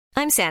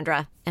I'm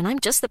Sandra, and I'm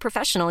just the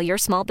professional your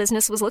small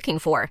business was looking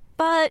for.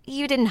 But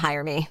you didn't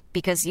hire me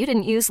because you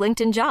didn't use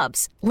LinkedIn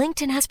Jobs.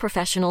 LinkedIn has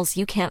professionals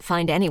you can't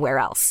find anywhere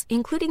else,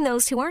 including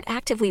those who aren't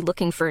actively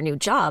looking for a new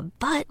job,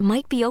 but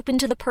might be open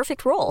to the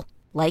perfect role,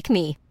 like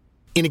me.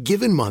 In a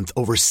given month,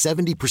 over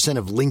 70%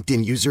 of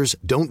LinkedIn users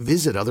don't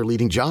visit other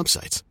leading job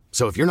sites.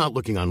 So if you're not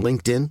looking on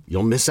LinkedIn,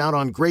 you'll miss out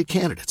on great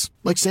candidates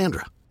like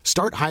Sandra.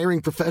 Start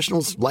hiring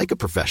professionals like a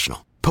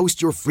professional.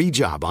 Post your free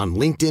job on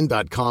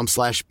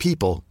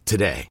linkedin.com/people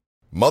today.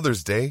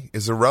 Mother's Day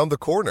is around the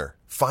corner.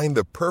 Find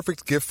the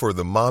perfect gift for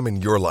the mom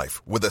in your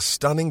life with a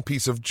stunning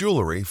piece of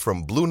jewelry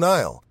from Blue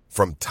Nile.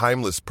 From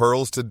timeless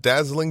pearls to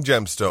dazzling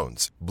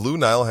gemstones, Blue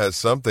Nile has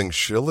something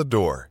she'll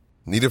adore.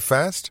 Need it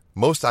fast?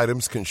 Most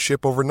items can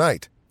ship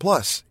overnight.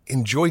 Plus,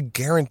 enjoy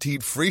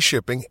guaranteed free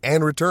shipping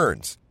and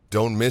returns.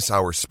 Don't miss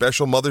our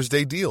special Mother's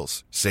Day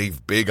deals.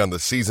 Save big on the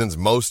season's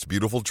most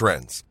beautiful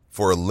trends.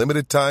 For a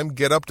limited time,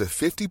 get up to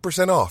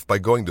 50% off by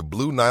going to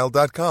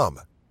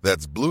BlueNile.com.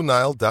 That's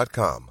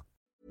BlueNile.com.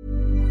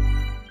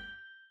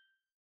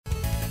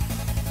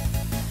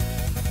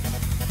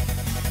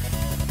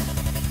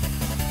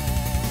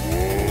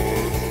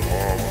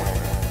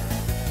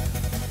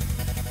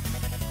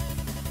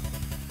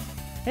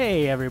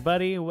 Hey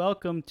everybody,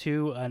 welcome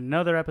to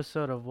another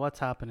episode of What's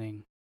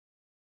Happening.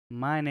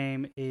 My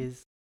name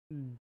is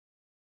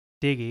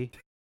Diggy.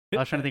 I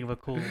was trying to think of a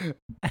cool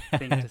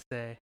thing to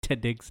say.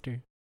 Ted Digster.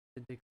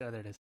 Oh,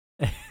 there it is.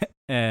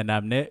 And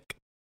I'm Nick.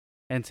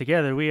 And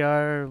together we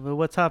are the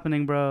What's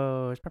Happening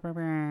Bros.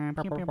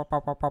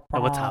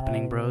 What's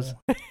Happening Bros?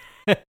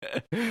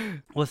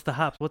 What's the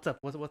hops? What's up?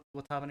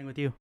 What's happening with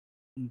you?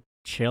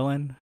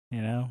 Chilling,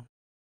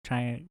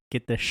 trying to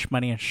get the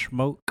shmoney and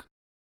smoke.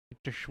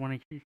 Get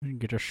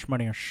Get the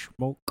shmoney and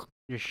smoke.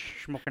 You're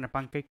smoking a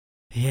pancake?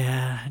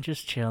 Yeah,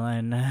 just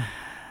chilling.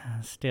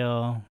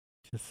 Still,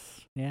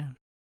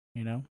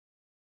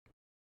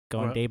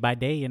 going day by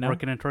day,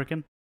 Working and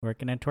twerking?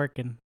 Working and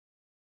twerking.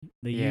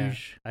 The Yeah.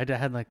 usual. I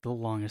had like the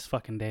longest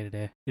fucking day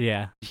today.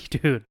 Yeah.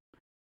 Dude,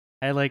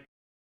 I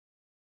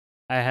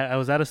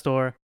was at a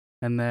store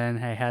and then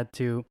they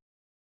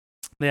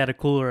had a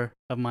cooler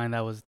of mine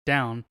that was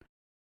down.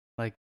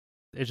 Like,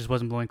 it just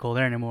wasn't blowing cold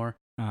air anymore.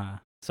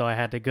 So I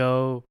had to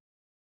go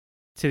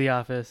to the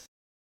office,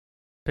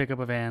 pick up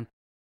a van.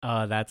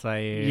 Oh, that's why.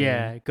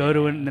 Yeah,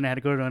 then I had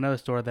to go to another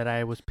store that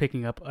I was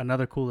picking up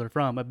another cooler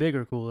from, a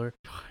bigger cooler.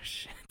 Oh,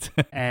 shit.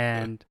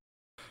 And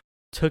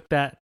took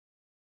that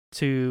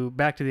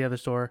back to the other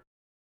store,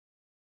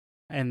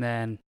 and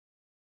then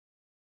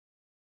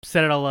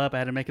set it all up. I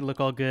had to make it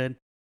look all good,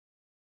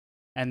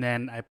 and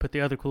then I put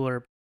the other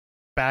cooler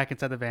back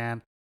inside the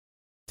van.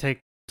 Took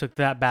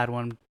that bad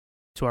one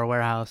to our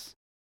warehouse,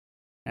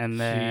 and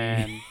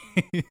then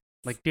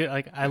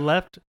I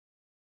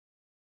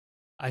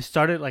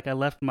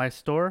left my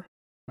store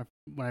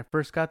when I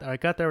first got there. I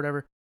got there,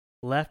 whatever.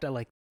 Left at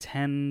like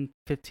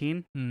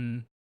 10:15,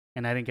 and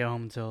I didn't get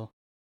home until.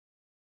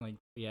 Like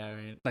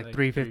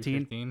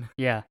 3:15.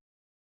 Yeah.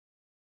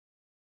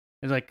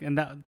 It's like, and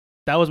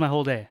that was my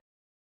whole day.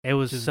 It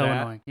was Just so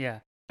that? annoying. Yeah.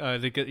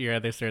 Your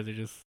other stores are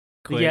just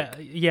quick.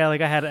 Yeah.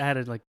 Like I had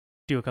to like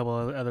do a couple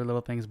of other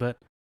little things, but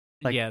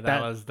like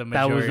that was the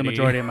majority. That was the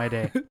majority of my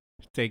day.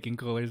 Taking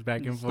coolers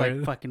back and It's forth.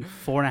 like fucking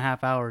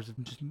 4.5 hours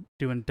of just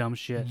doing dumb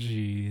shit.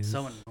 Jeez.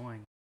 So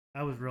annoying.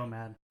 I was real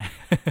mad.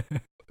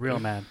 Real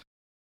mad.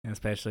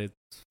 Especially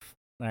it's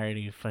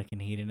already fucking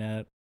heating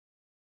up.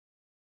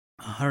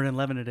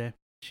 111 today.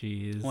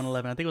 Jeez.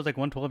 111. I think it was like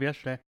 112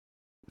 yesterday.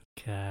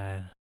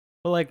 God.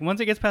 But like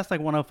once it gets past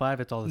like 105,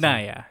 it's all the Nah,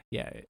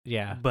 same.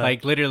 yeah. But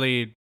like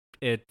literally,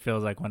 it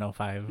feels like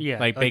 105. Yeah,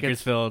 like like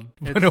Bakersfield,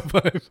 it's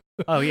 105.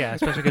 Oh yeah,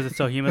 especially because it's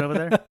so humid over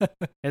there.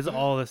 It's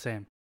all the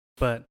same.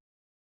 But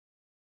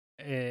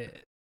I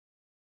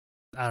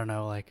don't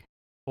know. Like,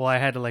 well, I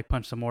had to like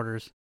punch some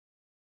orders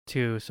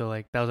too. So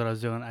like that was what I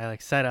was doing. I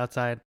like sat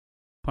outside,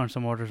 punched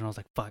some orders, and I was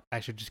like, "Fuck, I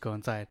should just go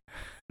inside."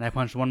 And I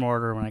punched one more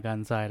order when I got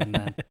inside, and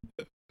then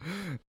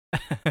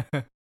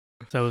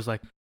so it was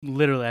like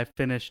literally I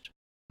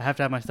have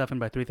to have my stuff in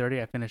by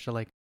 3:30. I finished at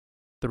like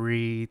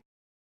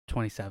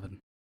 3:27.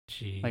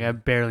 Jeez. Like I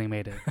barely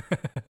made it.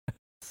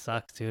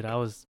 Sucks, dude. I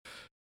was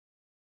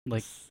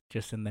like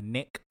just in the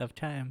nick of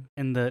time.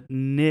 in the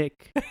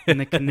nick, in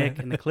the knick,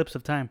 in the clips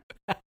of time.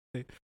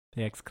 The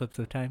X clips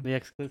of time. The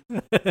X clips.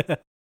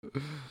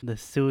 The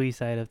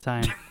suicide of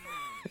time.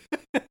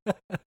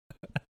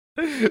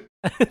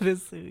 The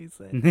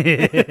suicide.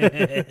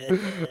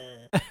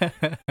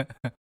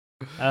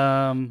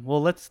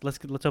 Well, let's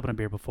open a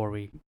beer before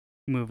we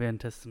move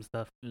into some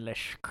stuff. Let's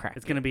crack.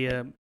 It's gonna be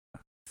a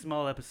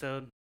small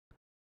episode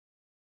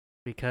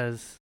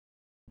because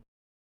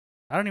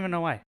I don't even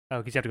know why. Oh,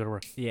 because you have to go to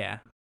work. Yeah,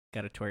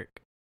 gotta twerk.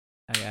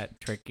 I got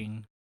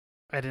twerking.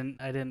 I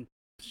didn't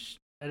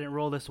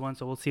roll this one,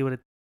 so we'll see what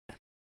it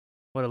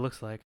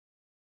looks like.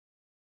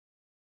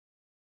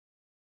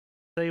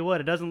 Tell you what,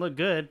 it doesn't look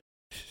good.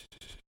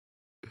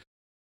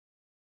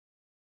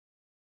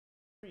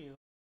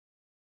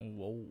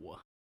 Whoa.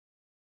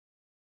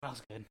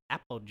 Smells good.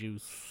 Apple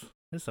juice.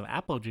 There's some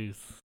apple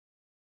juice.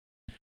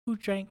 Who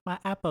drank my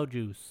apple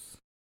juice?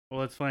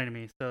 Well, it's funny to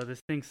me. So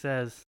this thing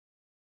says,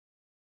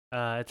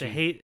 it's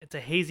a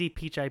hazy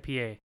peach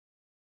IPA,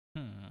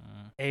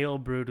 ale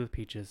brewed with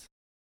peaches.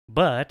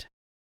 But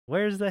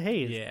where's the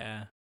haze?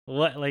 Yeah.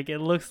 What? Like it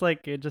looks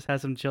like it just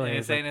has some chili. And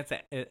it's saying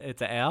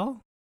it's a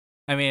L.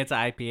 I mean, it's an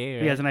IPA,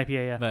 right? Yeah, it's an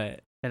IPA. Yeah,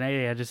 But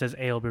it just says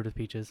ale brewed with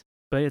peaches.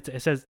 But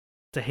it says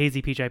it's a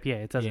hazy peach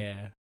IPA. It doesn't.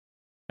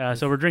 yeah.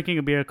 So we're drinking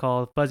a beer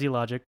called Fuzzy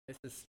Logic. This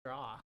is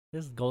straw.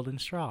 This is golden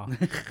straw.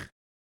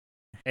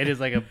 It is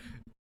like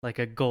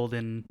a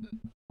golden,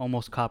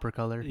 almost copper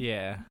color.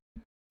 Yeah.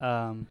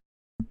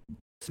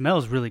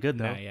 Smells really good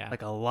though. No, yeah.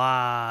 Like a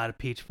lot of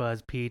peach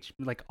fuzz,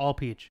 like all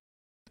peach.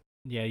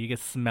 Yeah, you can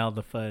smell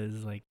the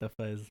fuzz. Like the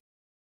fuzz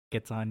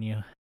gets on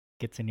you,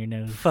 gets in your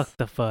nose. Fuck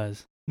the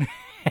fuzz.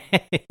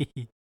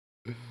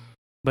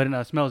 But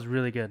no, it smells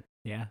really good.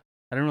 Yeah.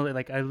 I don't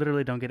really I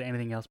literally don't get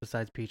anything else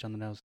besides peach on the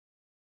nose.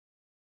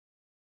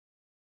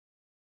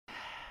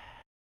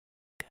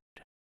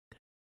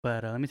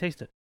 But let me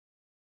taste it.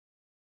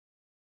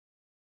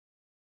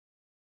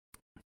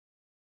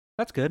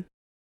 That's good.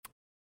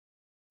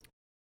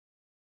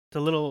 It's a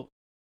little.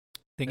 I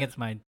think it's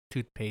my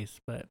toothpaste,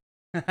 but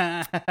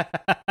I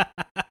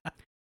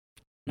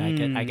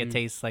I could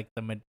taste like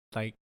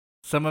like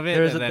some of it.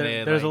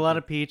 There's a lot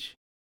of peach.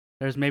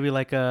 There's maybe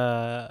like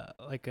a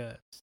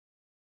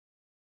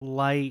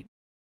light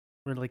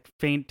or like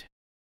faint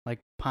like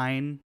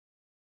pine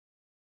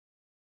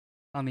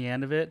on the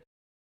end of it.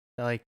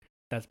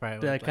 That's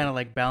probably That kind of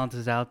like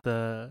balances out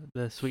the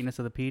sweetness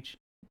of the peach.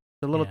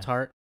 It's a little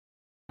tart,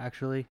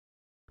 actually,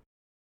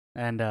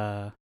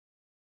 and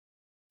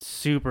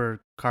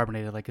super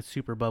carbonated. Like it's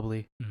super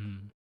bubbly,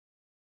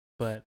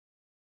 but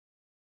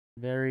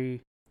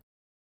very.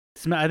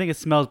 I think it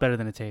smells better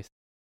than it tastes,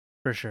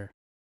 for sure.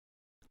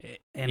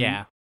 And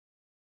yeah.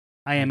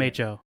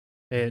 IMHO.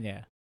 It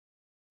Yeah.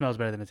 smells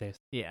better than it tastes.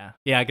 Yeah.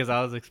 Yeah, because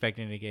I was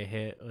expecting to get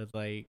hit with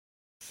like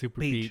super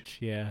peach.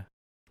 Yeah.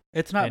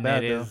 It's not and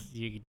bad it though. is,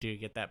 you do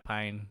get that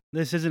pine.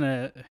 This isn't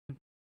a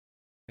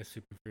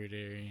super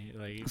fruity.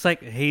 Like It's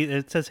like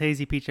it says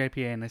hazy peach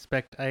IPA, and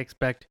I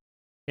expect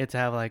it to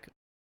have like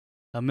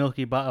a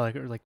milky body,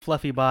 like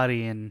fluffy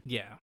body and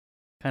yeah.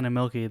 kind of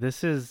milky.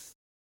 This is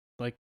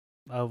like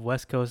a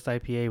West Coast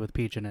IPA with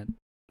peach in it.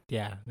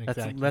 Yeah,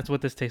 exactly. That's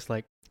what this tastes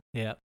like.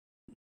 Yeah.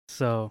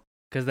 So,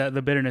 because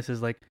the bitterness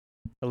is like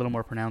a little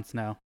more pronounced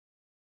now.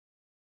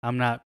 I'm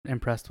not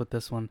impressed with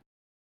this one,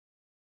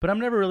 but I'm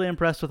never really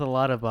impressed with a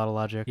lot of Bottle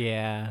Logic.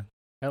 Yeah.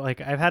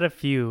 I've had a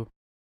few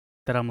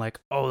that I'm like,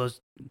 oh, those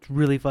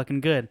really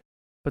fucking good.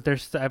 But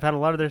I've had a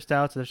lot of their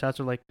stouts. Their stouts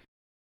are like,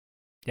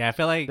 yeah, I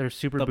feel like they're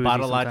super the boozy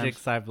Bottle sometimes.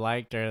 Logics I've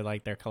liked are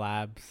like their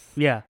collabs.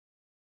 Yeah.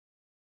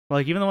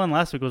 Like even the one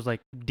last week was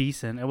like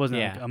decent. It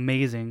wasn't like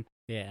amazing.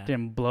 Yeah.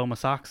 Didn't blow my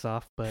socks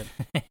off, but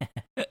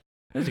it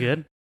was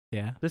good.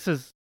 Yeah. This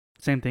is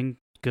same thing.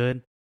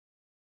 Good.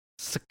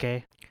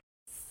 Sake.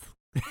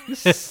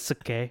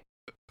 Sake.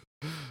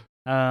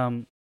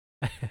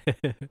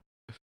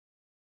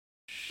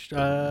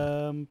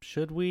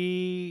 Should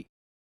we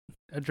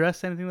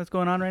address anything that's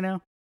going on right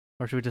now,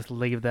 or should we just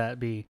leave that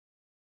be?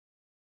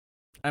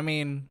 I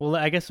mean, well,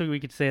 I guess we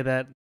could say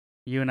that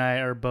you and I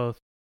are both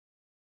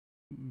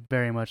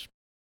very much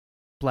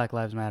Black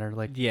Lives Matter.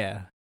 Like,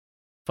 yeah,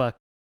 fuck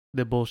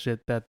the bullshit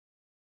that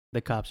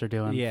the cops are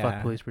doing. Yeah,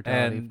 fuck police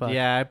brutality. And fuck.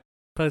 yeah, I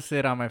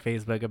posted on my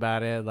Facebook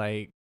about it.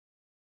 Like,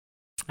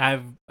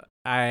 I've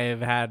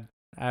had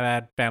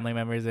family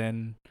members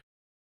in,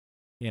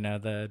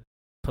 the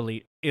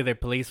police, either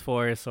police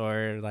force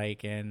or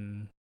like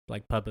in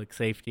like public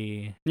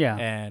safety. Yeah.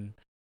 And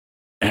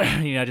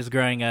just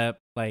growing up,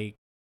 like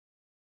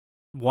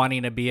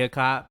wanting to be a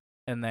cop,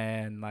 and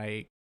then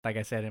like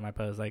I said in my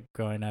post, like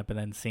growing up and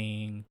then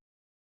seeing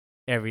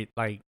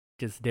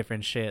just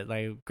different shit,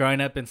 like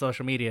growing up in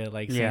social media,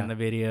 like seeing the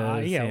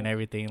videos and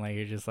everything, like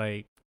you're just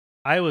like,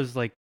 I was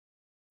like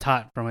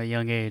taught from a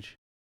young age,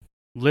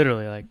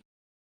 literally, like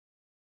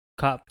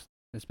cops,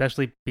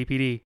 especially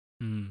BPD,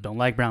 don't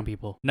like brown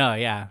people. No,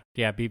 yeah,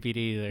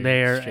 BPD,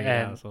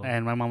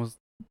 and my mom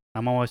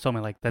always told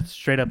me like that's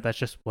straight up, that's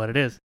just what it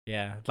is.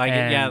 Yeah,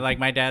 like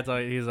my dad's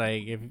always, he's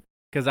like,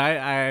 because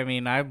I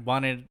mean I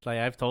wanted, like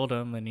I've told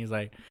him, and he's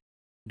like,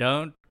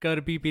 don't go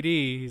to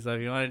BPD. He's like,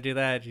 if you want to do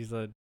that, he's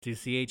like, do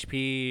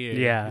CHP.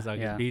 Yeah, he's like,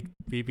 yeah.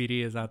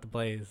 BPD is not the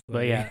place. Like,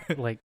 but yeah,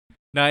 like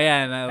no,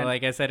 yeah, and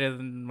like I said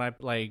in my,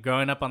 like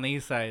growing up on the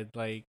east side,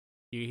 like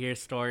you hear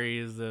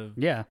stories of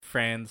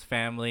friends,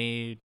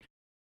 family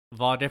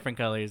of all different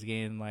colors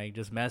getting like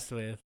just messed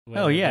with.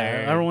 Oh yeah, I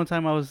remember one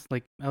time I was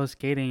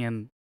skating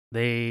and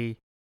they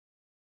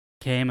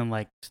came and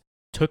like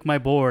took my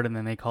board, and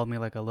then they called me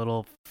like a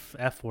little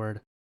F word.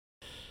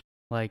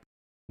 Like,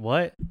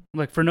 what?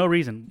 Like for no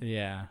reason.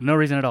 Yeah. No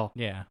reason at all.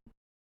 Yeah.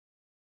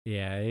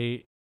 Yeah.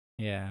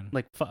 Yeah.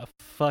 Like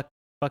fuck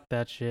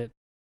that shit.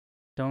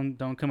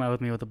 Don't come out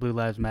with me with the Blue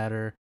Lives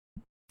Matter,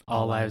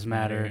 all lives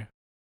matter.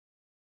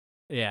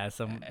 Yeah,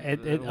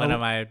 one of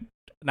my,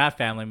 not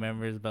family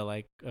members, but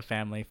like a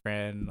family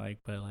friend, like,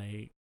 but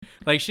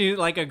like she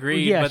like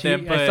agreed, but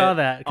then put I saw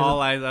that. All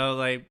lives. I was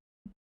like,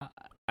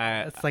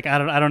 It's like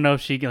I don't know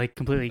if she like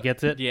completely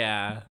gets it,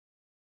 Yeah.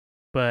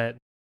 but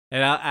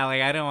And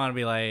I don't want to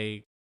be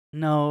like,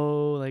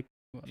 no, like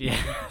yeah,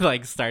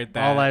 like start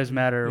that. all lives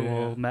matter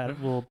Yeah.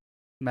 will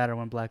matter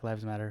when Black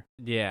Lives Matter.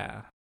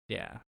 Yeah.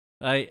 Yeah.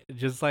 Like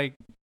just like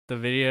the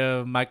video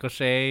of Michael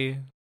Shea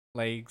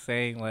like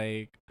saying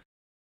like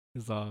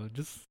it's all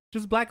just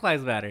Black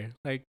Lives Matter.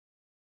 Like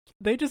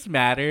they just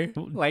matter.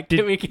 Like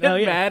can we get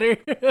matter?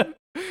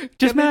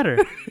 Just matter.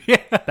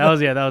 Yeah. That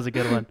was a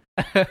good one.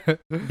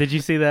 Did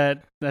you see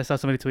that? I saw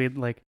somebody tweet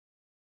like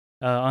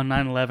on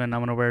 9/11 I'm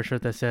gonna wear a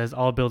shirt that says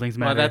all buildings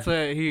matter. Well, that's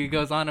what he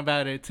goes on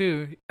about it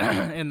too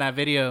in that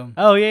video.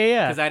 Oh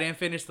yeah. Because I didn't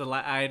finish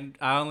I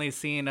only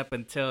seen up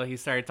until he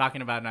started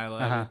talking about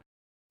 9/11,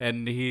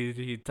 and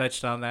he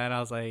touched on that. And I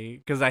was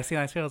like, because I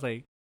was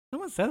like,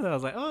 someone said that. I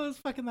was like, oh, it's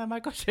fucking that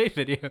Michael Shea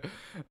video.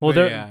 Well,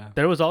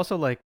 there was also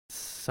like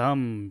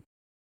some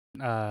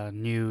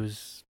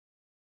news,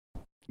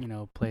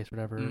 place,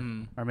 whatever,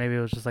 or maybe it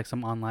was just like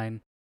some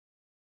online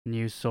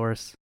news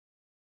source.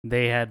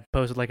 They had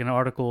posted like an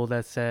article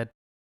that said,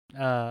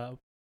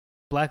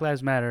 "Black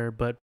Lives Matter,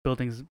 but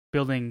buildings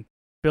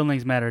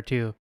matter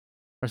too,"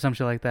 or some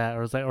shit like that,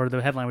 or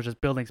the headline was just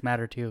 "Buildings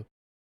matter too."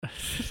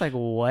 It's like,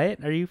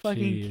 what? Are you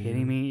fucking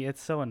kidding me?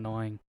 It's so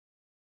annoying.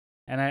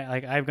 And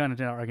I've gotten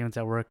into arguments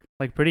at work,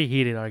 like pretty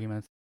heated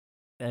arguments.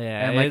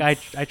 Yeah, and like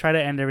I try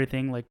to end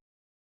everything like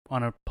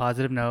on a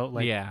positive note.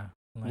 Like,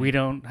 we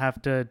don't have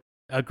to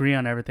agree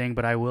on everything,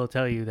 but I will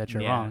tell you that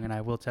you're wrong, and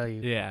I will tell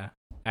you. Yeah,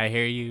 I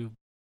hear you,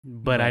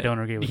 but I don't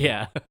agree with you.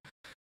 Yeah,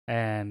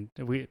 and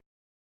it's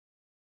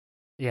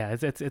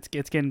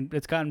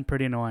gotten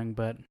pretty annoying,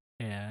 but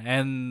yeah,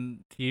 and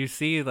you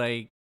see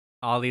like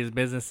all these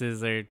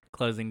businesses are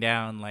closing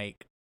down,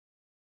 like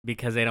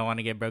because they don't want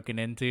to get broken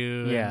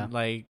into. Yeah,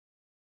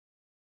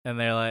 and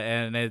they're like,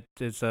 and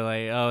it's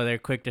like, oh, they're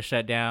quick to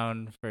shut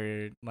down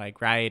for like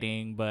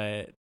rioting,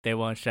 but they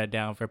won't shut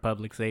down for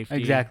public safety.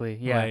 Exactly.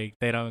 Yeah. Like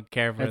they don't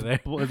care for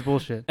that. It's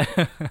bullshit.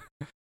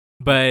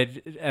 But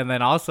and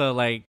then also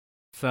like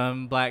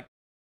some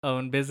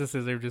Black-owned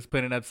businesses are just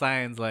putting up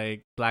signs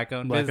like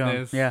Black-owned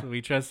business. Yeah.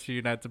 We trust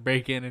you not to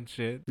break in and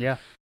shit. Yeah.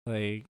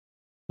 Like.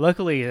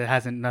 Luckily,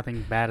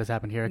 nothing bad has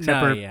happened here except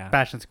for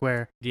Fashion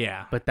Square.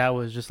 Yeah. But that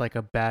was just like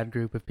a bad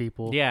group of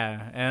people.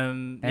 Yeah,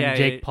 and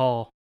Jake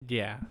Paul.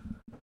 Yeah.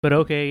 But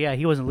okay, yeah,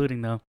 he wasn't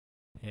looting though,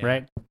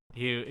 right?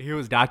 He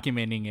was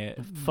documenting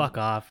it. Fuck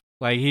off.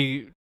 Like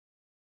he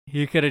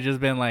could have just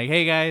been like,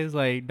 "Hey guys,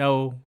 like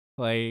no,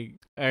 like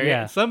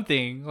or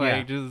something,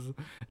 like just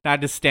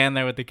not just stand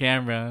there with the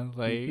camera,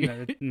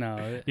 like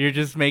no, you're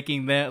just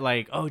making that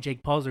like, oh,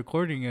 Jake Paul's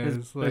recording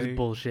us. It's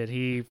bullshit.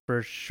 He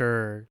for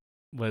sure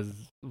was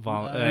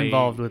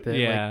involved with it.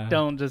 Yeah, like,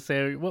 don't just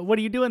say, "What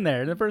are you doing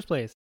there in the first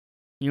place?"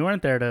 You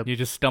weren't there to. You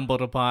just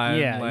stumbled upon.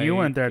 Yeah, like... you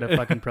weren't there to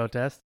fucking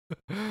protest.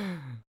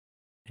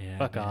 Yeah,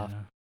 fuck off.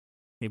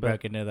 He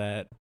broke into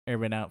that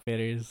Urban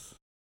Outfitters.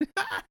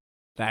 The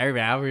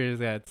Urban Outfitters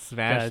got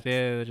smashed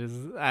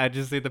in. I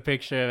just see the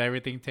picture of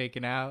everything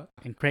taken out.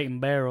 And Crate and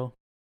Barrel.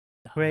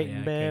 Crate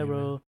and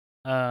Barrel.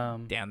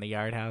 Damn, the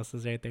Yard House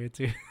is right there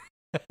too.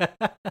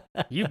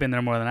 You've been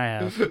there more than I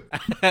have.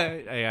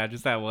 Yeah,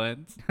 just that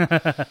once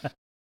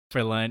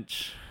for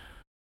lunch.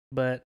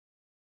 But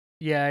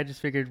yeah, I just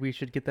figured we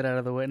should get that out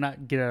of the way.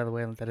 Not get it out of the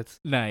way that it's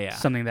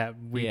something that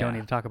we don't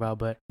need to talk about,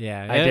 but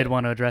I did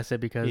want to address it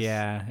because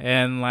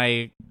and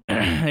like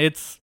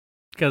it's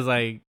because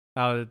like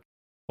I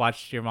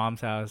watched Your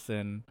Mom's House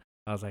and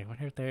I was like,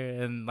 wonder if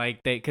they're and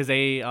like because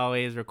they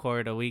always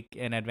record a week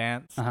in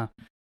advance.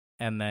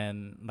 And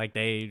then like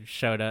they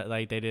showed up,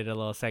 like they did a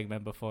little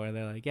segment before.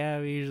 They're like,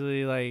 yeah, we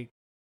usually like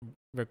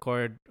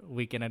record a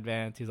week in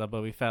advance. He's like,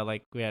 but we felt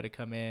like we had to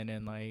come in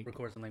and like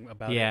record something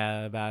about it.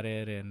 Yeah, about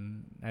it.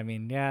 And I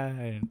mean,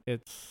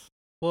 it's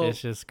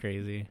just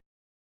crazy.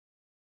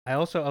 I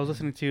was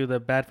listening to the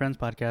Bad Friends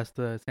podcast,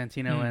 the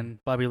Santino and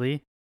Bobby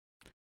Lee,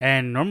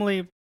 and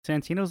normally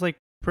Santino's like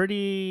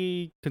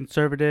pretty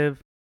conservative,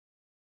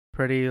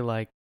 pretty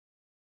like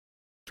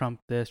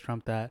Trump this,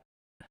 Trump that.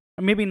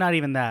 Maybe not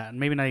even that.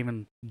 Maybe not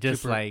even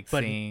just super, like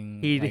but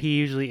seeing. He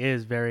usually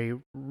is very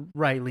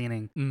right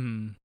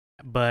leaning.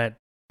 But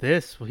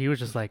he was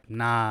just like,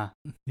 nah.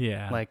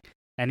 Yeah. Like,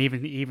 and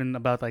even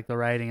about like the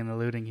rioting and the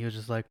looting, he was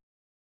just like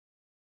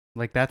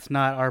that's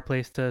not our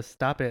place to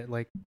stop it.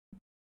 Like,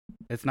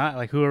 it's not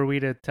like, who are we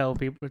to tell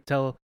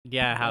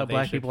how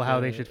black people how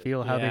they should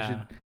feel, how they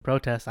should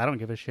protest? I don't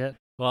give a shit.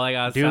 Well, like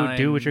I was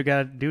do what you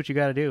gotta do.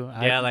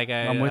 Yeah,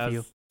 I'm with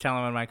you.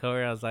 Telling one of my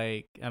coworkers, I was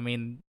like, I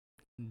mean,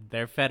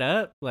 they're fed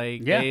up.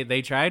 Like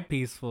they tried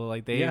peaceful.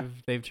 Like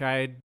they've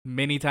tried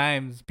many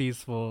times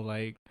peaceful.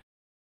 Like,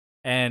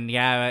 and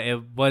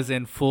it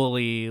wasn't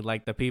fully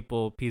like the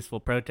people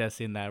peaceful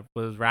protesting that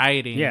was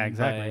rioting. Yeah,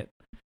 exactly. But,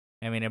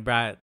 I mean, it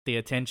brought the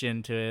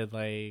attention to it.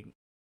 Like,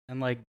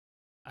 and like,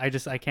 I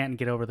can't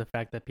get over the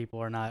fact that people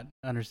are not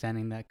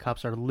understanding that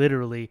cops are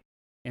literally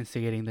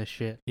instigating this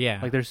shit. Yeah,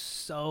 like there's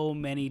so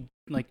many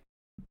like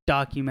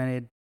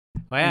documented.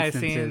 Well, yeah,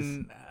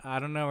 instances. I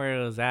don't know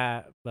where it was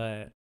at,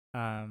 but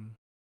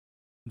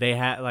they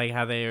had like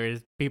how there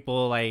was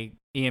people like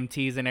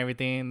EMTs and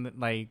everything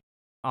like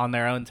on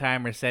their own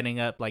time or setting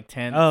up like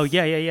tents. Oh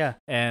yeah.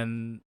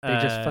 And They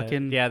just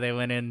fucking they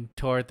went and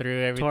tore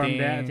through everything. Tore them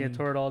down. Yeah,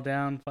 tore it all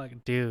down.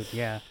 Fucking dude.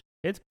 Yeah,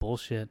 it's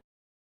bullshit.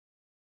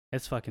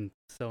 It's fucking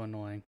so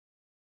annoying.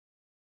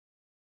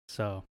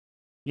 So,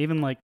 even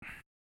like,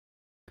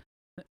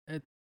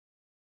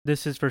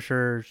 this is for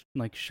sure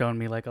like showing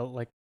me like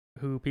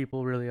who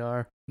people really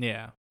are.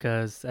 Yeah.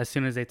 Because as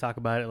soon as they talk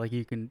about it, like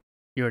you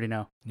already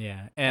know.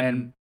 Yeah.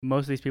 And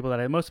most of these people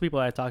most people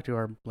I talk to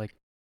are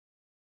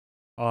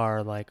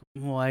like,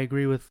 well, I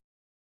agree with,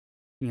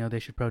 they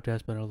should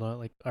protest, but a lot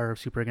like are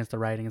super against the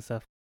rioting and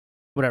stuff.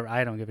 Whatever.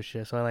 I don't give a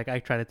shit. So I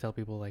try to tell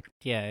people like,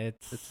 yeah,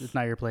 it's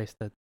not your place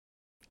to.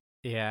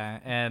 Yeah,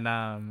 and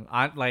I'm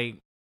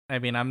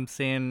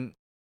seeing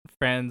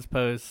friends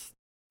post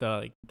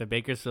the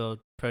Bakersfield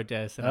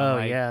protests, and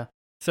I'm like,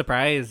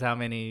 surprised how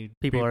many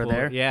people are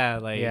there. Yeah,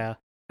 like yeah.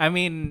 I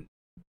mean,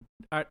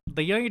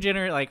 the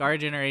younger our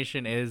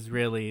generation is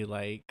really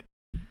like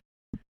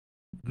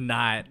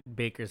not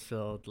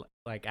Bakersfield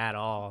like at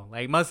all.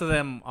 Like most of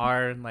them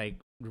are like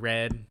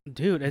red.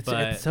 Dude,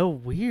 it's so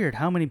weird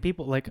how many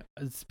people like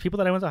it's people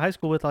that I went to high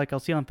school with. Like I'll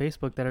see on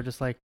Facebook that are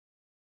just like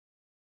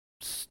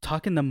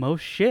talking the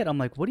most shit. I'm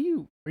like, are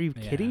you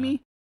kidding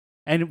me?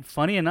 And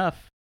funny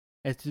enough,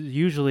 it's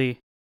usually,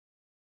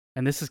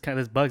 and this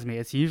bugs me.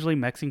 It's usually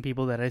Mexican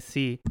people that I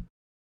see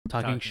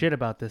talking shit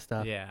about this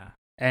stuff. Yeah.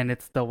 And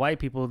it's the white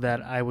people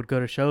that I would go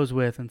to shows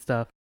with and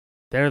stuff.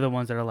 They're the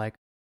ones that are like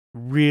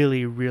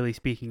really, really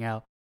speaking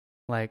out.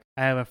 Like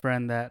I have a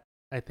friend that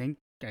I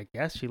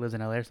guess she lives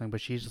in LA or something, but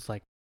she's just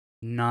like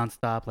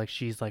nonstop. Like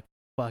she's like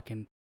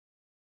fucking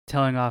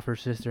telling off her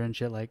sister and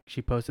shit. Like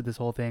she posted this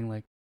whole thing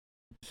like.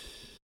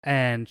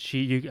 And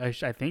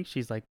I think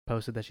she's like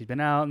posted that she's been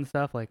out and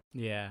stuff. Like,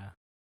 yeah,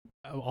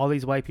 all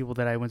these white people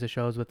that I went to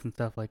shows with and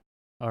stuff like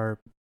are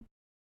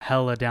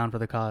hella down for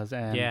the cause.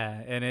 And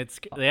and it's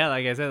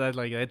like I said,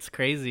 like it's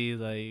crazy.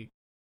 Like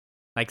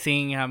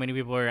seeing how many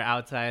people are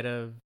outside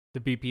of the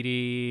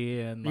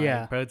BPD and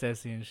like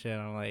protesting and shit.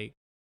 I'm like,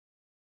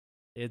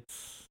 seeing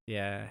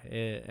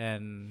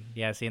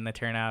the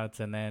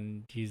turnouts, and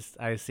then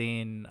I've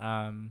seen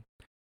one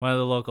of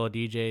the local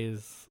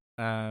DJs.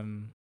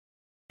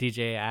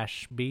 DJ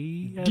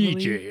Ashby.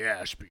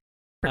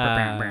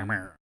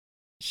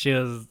 She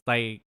was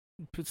like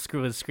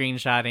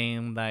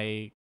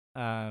screenshotting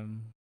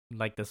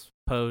like this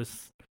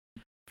post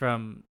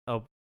from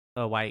a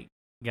white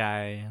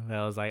guy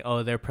that was like,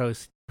 oh, they're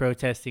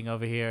protesting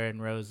over here in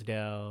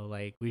Rosedale,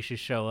 like we should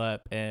show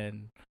up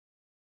and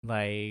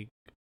like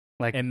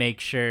and make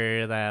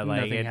sure that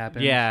like nothing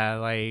happens. Yeah,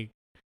 like.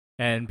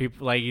 And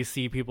people like you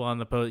see people on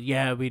the post.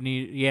 We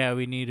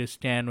need to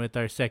stand with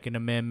our Second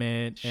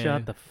Amendment.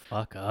 Shut the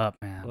fuck up,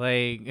 man.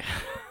 Like,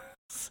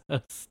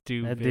 so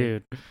stupid,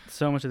 dude.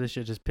 So much of this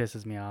shit just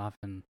pisses me off.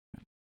 And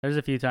there's been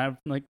a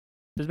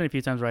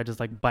few times where I just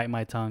like bite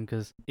my tongue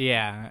because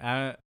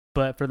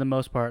but for the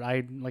most part,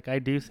 I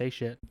do say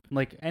shit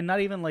like, and not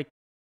even like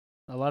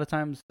a lot of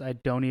times I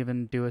don't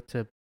even do it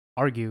to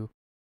argue.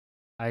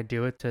 I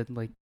do it to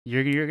like.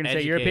 You're gonna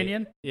say your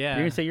opinion. Yeah.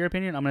 You're gonna say your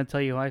opinion. I'm gonna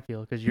tell you how I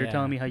feel because you're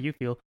telling me how you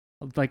feel.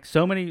 Like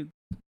so many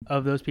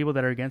of those people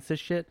that are against this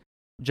shit,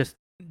 just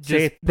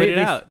say it, put it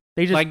out.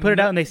 They just like, put it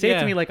out and they say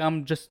it to me like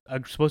I'm just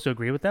supposed to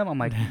agree with them. I'm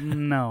like,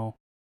 no,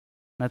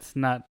 that's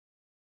not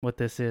what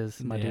this is,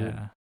 my dude.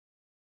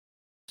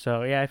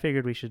 So I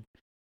figured we should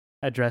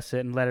address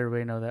it and let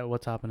everybody know that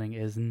what's happening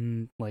is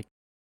like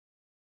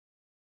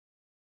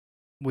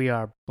we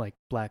are like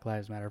Black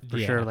Lives Matter for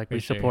sure. Like we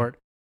support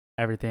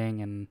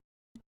everything and.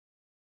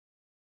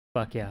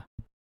 Fuck yeah.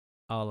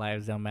 All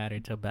lives don't matter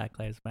till Black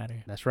Lives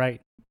Matter. That's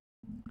right.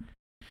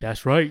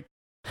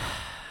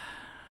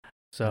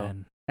 So,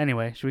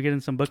 anyway, should we get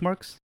in some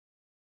bookmarks?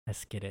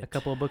 Let's get it. A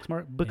couple of books.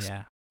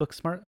 Yeah.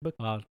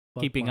 Well,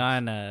 keeping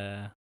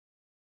on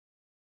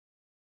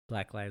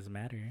Black Lives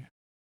Matter.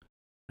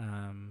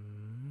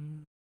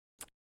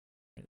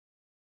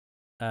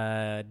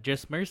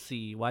 Just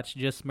Mercy. Watch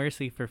Just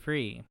Mercy for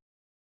free.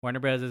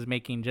 Warner Bros. Is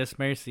making Just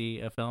Mercy,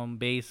 a film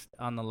based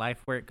on the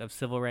life work of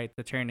civil rights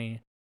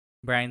attorney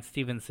Bryan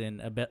Stevenson,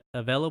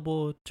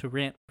 available to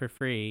rent for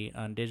free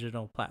on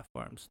digital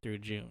platforms through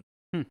June.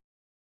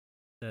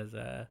 Says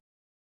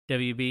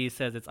WB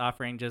says it's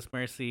offering Just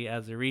Mercy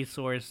as a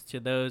resource to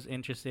those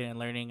interested in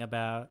learning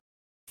about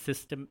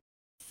systemic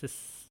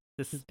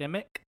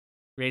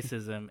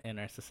racism in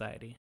our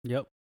society.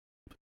 Yep.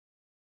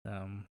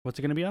 What's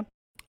it gonna be on?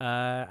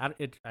 I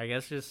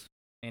guess just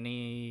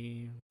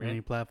any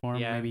platform,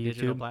 maybe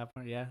digital YouTube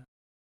platform,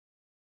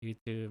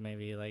 YouTube,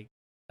 maybe like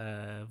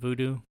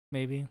Vudu,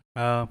 maybe.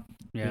 Yeah.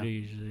 Vudu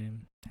usually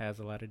has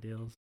a lot of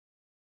deals.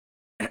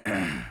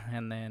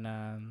 And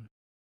then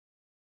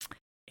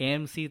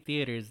AMC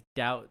theaters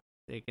doubt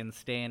they can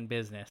stay in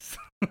business.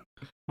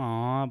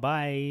 Aw,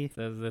 bye.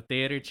 Says the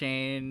theater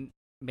chain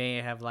may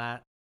have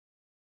lost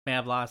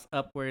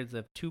upwards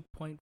of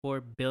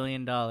 $2.4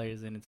 billion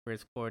in its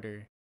first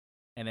quarter,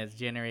 and has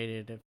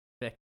generated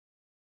they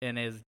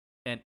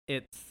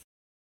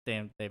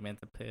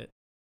meant to put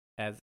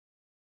as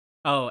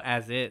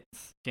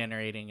it's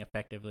generating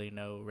effectively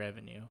no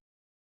revenue.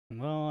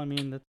 Well, I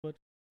mean, that's what.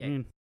 Yeah. I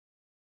mean,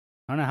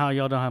 I don't know how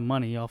y'all don't have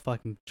money. Y'all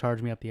fucking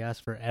charge me up the ass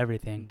for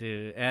everything.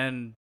 Dude,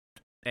 and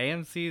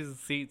AMC's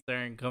seats are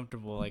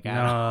uncomfortable. Like, I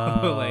No,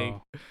 don't know,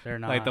 like they're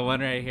not. like the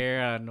one right here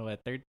on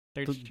what Third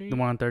The Street.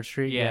 one on 3rd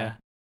Street. Yeah,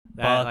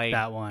 Fuck like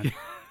that one.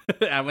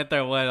 I went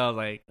there one. I was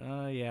like,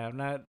 oh yeah, I'm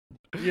not.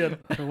 Yeah,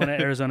 the one at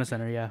Arizona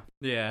Center. Yeah,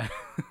 Yeah.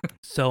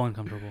 so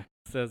uncomfortable.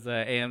 Says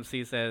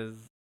AMC says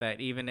that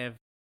even if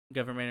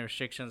government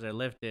restrictions are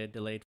lifted,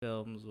 delayed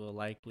films will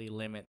likely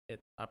limit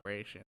its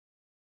operation.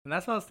 And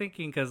that's what I was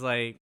thinking, because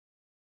like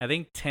I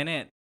think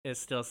Tenet is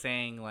still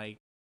saying like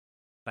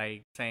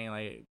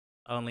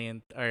only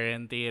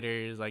in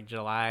theaters like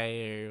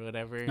July or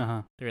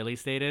whatever the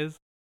release date is,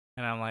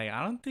 and I'm like,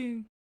 I don't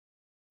think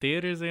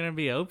theaters are gonna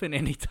be open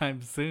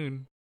anytime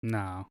soon.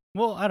 No.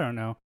 Well, I don't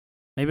know.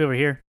 Maybe over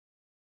here.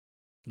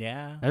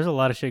 Yeah. There's a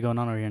lot of shit going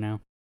on over here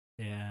now.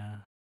 Yeah.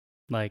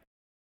 Like,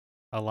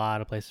 a lot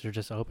of places are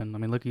just open. I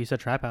mean, look, you said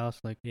Trap House.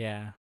 Like,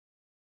 Yeah.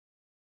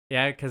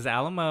 Yeah, because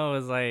Alamo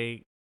was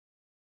like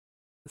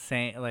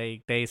saying,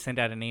 like, they sent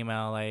out an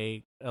email,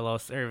 like a little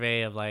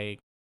survey of like,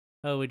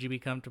 oh, would you be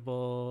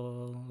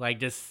comfortable? Like,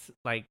 just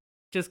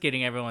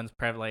getting everyone's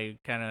prep, like,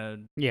 kind of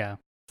yeah.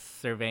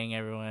 surveying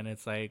everyone.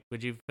 It's like,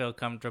 would you feel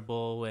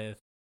comfortable with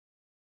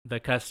the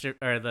customer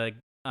or the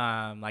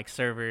like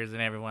servers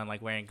and everyone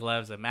like wearing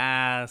gloves and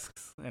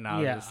masks? And I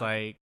was Yeah. just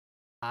like,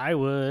 I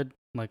would.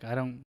 Like,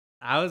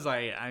 I was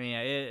like, I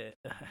mean,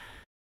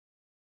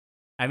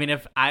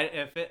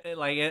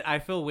 I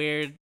feel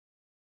weird,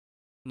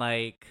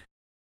 like,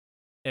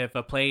 if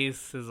a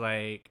place is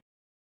like,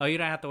 oh, you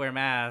don't have to wear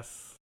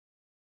masks,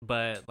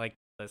 but like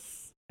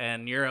this,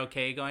 and you're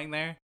okay going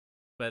there,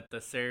 but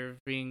the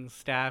serving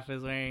staff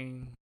is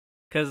wearing,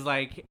 because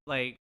like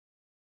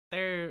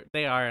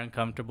they are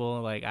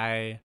uncomfortable. Like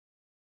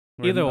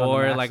either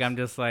or, like I'm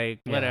just like,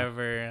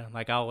 whatever,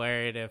 like I'll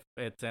wear it if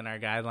it's in our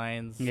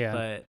guidelines. Yeah.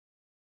 But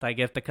like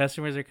if the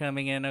customers are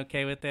coming in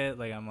okay with it,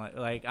 like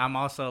I'm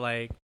also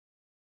like,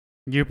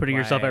 you're putting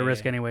yourself at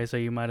risk why- anyway, so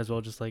you might as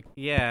well just like,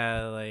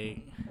 yeah, like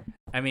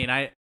I mean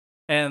I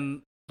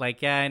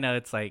know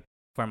it's like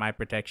for my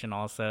protection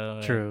also.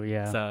 and true,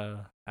 yeah. So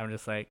I'm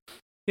just like,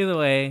 either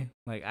way,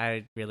 like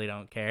I really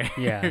don't care.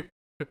 Yeah.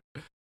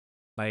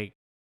 Like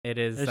it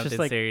is It's just something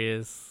like-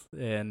 serious,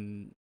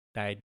 and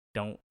I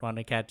don't want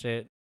to catch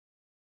it.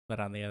 But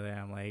on the other hand,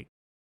 I'm like,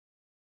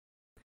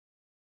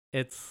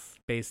 it's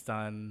based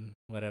on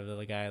whatever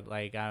the guy,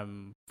 like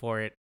I'm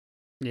for it.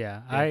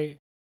 Yeah.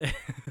 Yeah.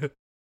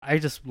 I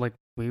just, like,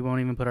 we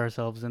won't even put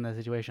ourselves in that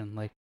situation.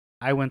 Like,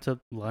 I went to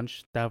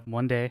lunch that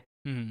one day,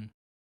 Mhm.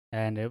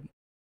 and it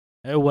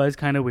was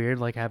kind of weird,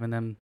 like, having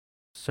them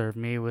serve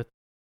me with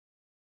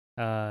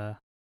a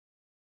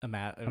A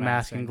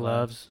mask and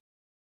gloves.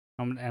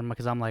 And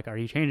because I'm like, are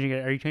you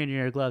changing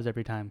your gloves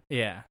every time?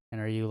 Yeah. And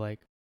are you like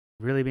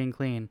really being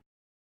clean?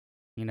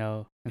 You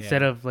know,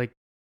 instead of like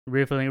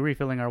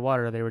refilling our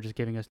water, they were just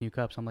giving us new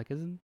cups. I'm like,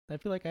 I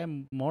feel like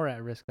I'm more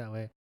at risk that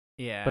way.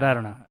 Yeah. But I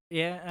don't know.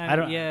 Yeah. I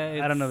don't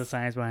know the it's-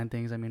 science behind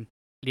things. I mean,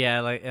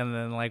 Yeah, like, and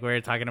then like we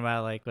were talking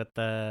about like with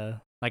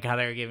the like how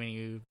they were giving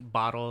you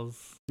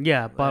bottles.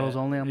 yeah, bottles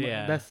only. I'm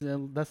yeah.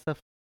 that stuff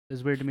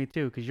is weird to me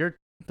too, because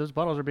those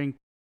bottles are being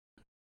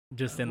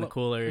Just in the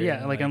cooler. yeah,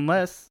 and, like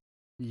unless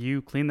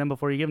you clean them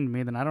before you give them to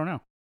me, then I don't know.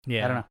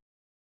 yeah, I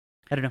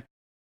don't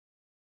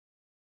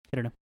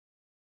know.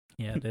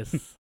 Yeah,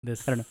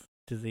 this I don't know.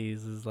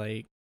 disease is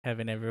like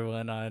having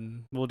everyone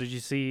on. Well, did you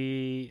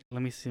see?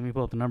 Let me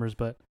pull up the numbers.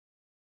 But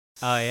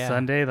Oh, yeah.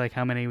 Sunday, like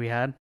how many we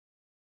had?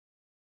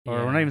 Or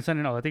Yeah. not even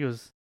Sunday. No, I think it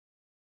was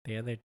the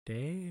other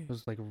day.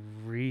 like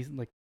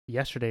like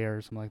yesterday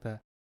or something like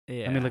that.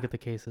 Yeah, Let me look at the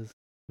cases.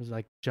 It was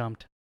like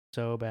jumped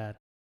so bad.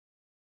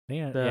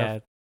 Yeah, the- yeah.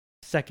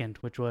 Second,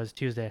 which was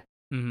Tuesday,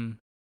 Mm-hmm.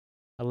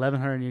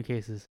 1,100 new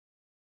cases.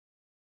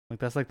 Like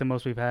that's like the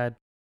most we've had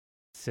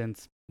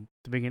since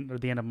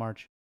the end of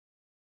March.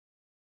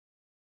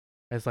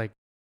 It's like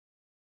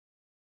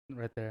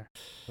right there.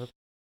 Whoop.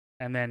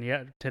 And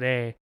then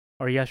today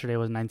or yesterday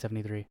was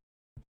 973.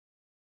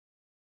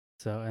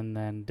 So, and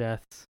then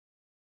deaths.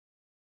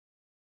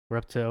 We're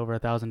up to over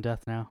 1,000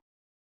 deaths now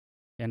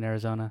in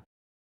Arizona.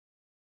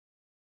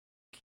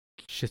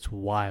 Shit's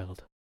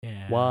wild.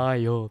 Yeah.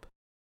 Wild.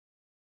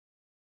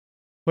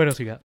 What else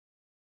you got?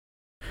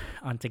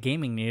 On to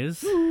gaming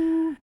news.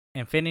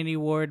 Infinity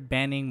Ward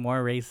banning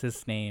more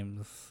racist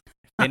names.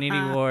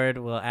 Infinity Ward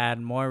will add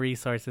more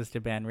resources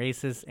to ban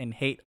racist and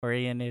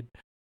hate-oriented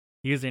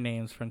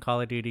usernames from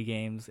Call of Duty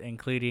games,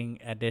 including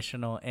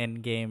additional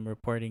in-game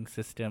reporting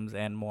systems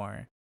and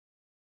more.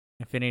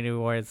 Infinity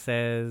Ward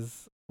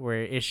says,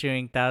 we're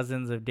issuing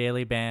thousands of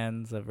daily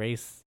bans of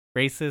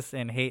racist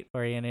and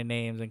hate-oriented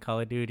names in Call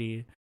of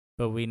Duty,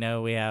 but we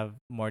know we have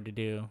more to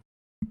do.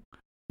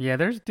 Yeah,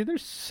 there's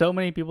so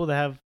many people that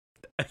have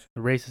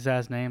racist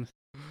ass names.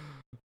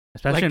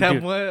 Especially Like that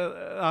dude, one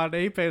on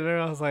Apex, where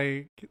I was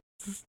like,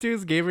 this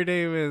dude's gamer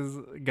name is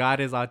God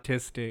is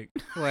autistic.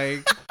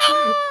 Like,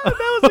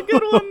 That was a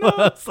good one, though.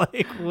 I was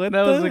like, what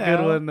That the was a good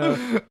hell? one,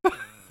 though.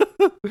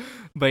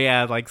 But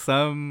yeah, like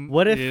some.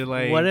 What you're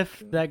like,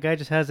 if that guy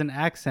just has an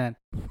accent?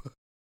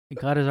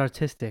 God is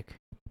artistic.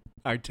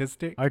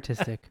 artistic?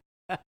 Artistic.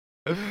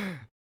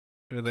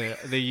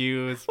 The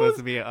U is supposed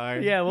to be an R.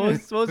 Yeah, what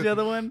was the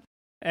other one?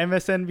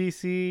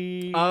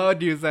 MSNBC. Oh,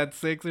 News at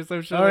 6 or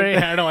some shit. Oh, like yeah,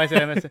 that. I don't know why I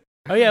said MSN.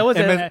 Oh, yeah, what's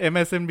that?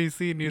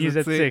 MSNBC News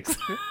at 6.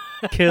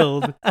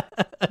 Killed.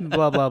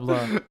 Blah, blah,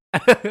 blah.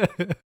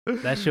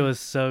 That show was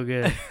so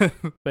good.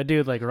 But,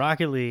 dude, like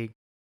Rocket League,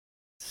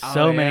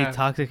 so Oh, many yeah.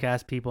 toxic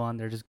ass people on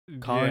there just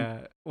calling.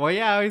 Yeah. Well,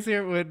 yeah, I always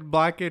hear it when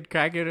Block and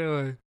Crack it,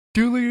 like,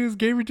 Julius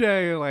gamer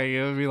tag. Like,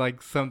 it would be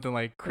like something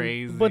like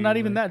crazy. But not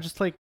even like, that, just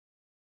like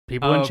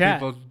people in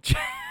chat.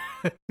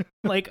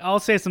 Like, I'll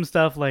say some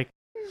stuff like,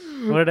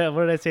 what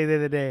did I say the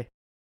other day?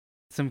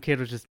 Some kid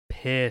was just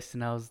pissed,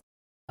 and I was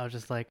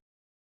just like,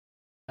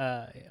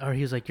 or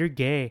he was like, "You're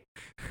gay,"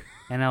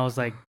 and I was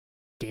like,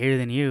 "Gayer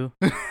than you,"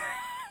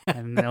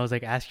 and I was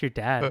like, "Ask your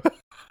dad."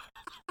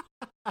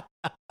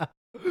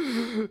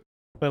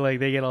 But like,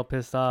 they get all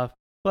pissed off,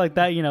 but like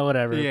that,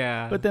 whatever.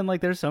 Yeah. But then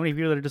like, there's so many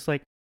people that are just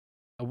like,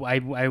 I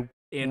win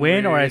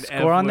N-word, or I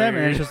score on them,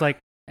 and it's F-word. just like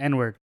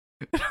N-word,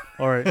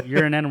 or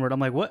you're an N-word. I'm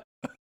like, what?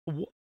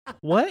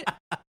 What?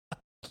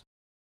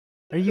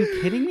 Are you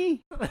kidding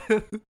me?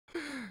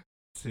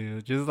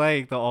 Dude, just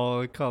like the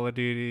old Call of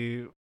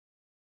Duty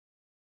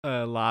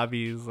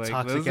lobbies, like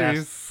Toxic those are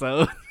ass.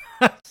 so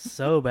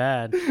So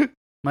bad.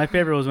 My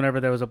favorite was whenever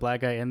there was a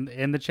black guy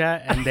in the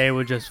chat, and they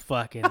would just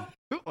fucking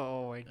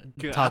oh my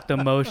god, talk the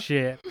most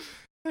shit.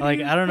 How Like,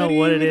 do you- I don't how know do you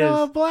what it even know is.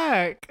 I'm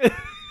black.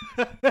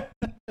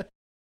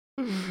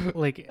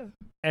 Like,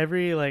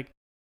 every like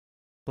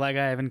black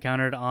guy I've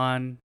encountered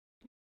on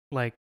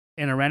like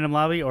in a random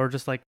lobby or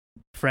just like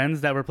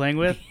friends that we're playing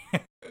with,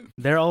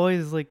 they're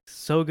always like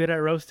so good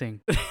at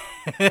roasting.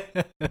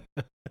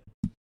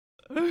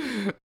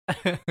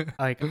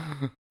 Like,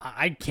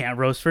 I can't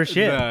roast for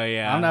shit. No,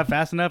 yeah. I'm not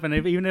fast enough, and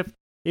even if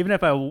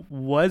I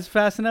was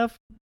fast enough,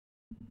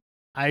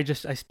 I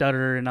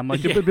stutter and I'm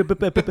like, you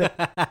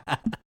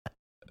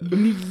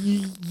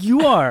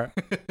are.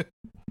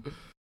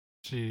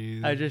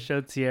 Jeez. I just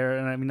showed Sierra,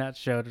 and I mean not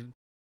showed.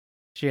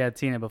 She had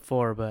seen it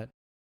before, but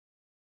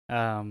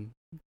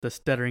the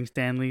stuttering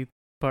Stanley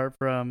part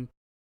from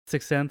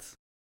Sixth Sense.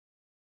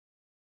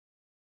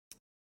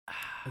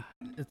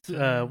 It's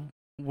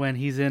when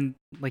he's in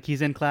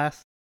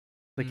class,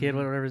 the kid, Mhm.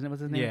 whatever his name was,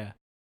 his name. Yeah.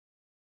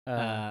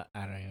 Uh,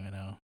 I don't even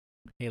know.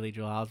 Haley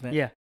Joel Osment.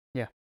 yeah.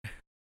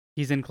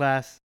 He's in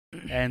class,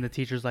 and the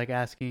teacher's like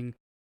asking,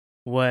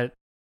 what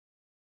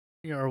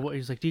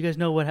he's like, do you guys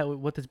know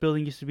what this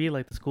building used to be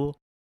like, the school?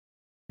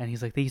 And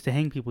he's like, they used to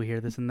hang people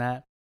here, this and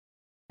that.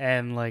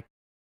 And like,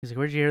 he's like,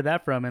 where'd you hear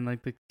that from? And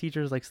like, the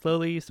teacher's like,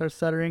 slowly starts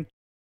stuttering,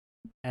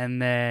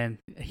 and then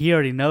he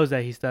already knows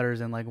that he stutters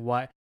and like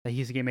why that he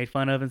used to get made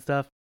fun of and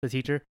stuff, the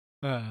teacher.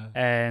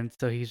 And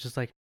so he's just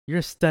like, you're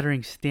a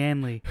stuttering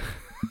Stanley.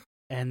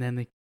 And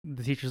then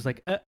the teacher's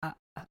like,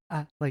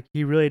 like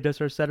he really does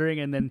start stuttering,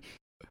 and then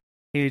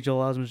Haley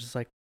Joel Osment's just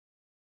like,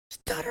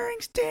 stuttering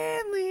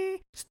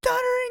Stanley,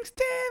 stuttering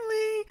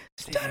Stanley,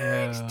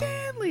 stuttering Damn.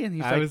 Stanley, and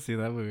he's I like, haven't seen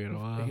that movie in a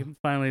while.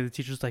 finally the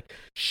teacher's like,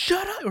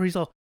 shut up, or he's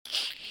all,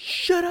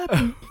 shut up,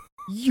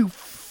 you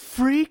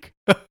freak.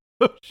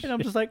 And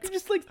I'm just like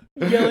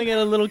yelling at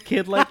a little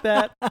kid like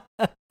that.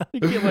 The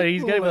kid, what,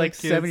 he's got to be like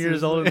 7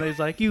 years old, and he's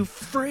like, you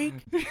freak,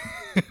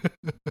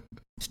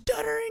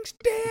 stuttering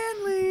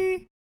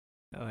Stanley.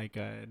 Like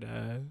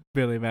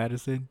Billy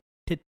Madison.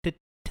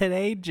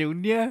 Today,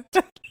 Junior.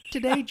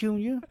 Today,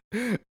 Junior.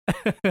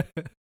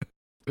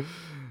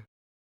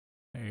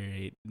 All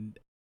right.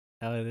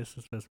 Oh, this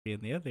is supposed to be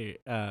in the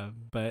other.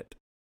 But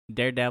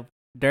Daredevil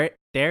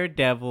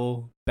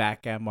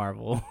back at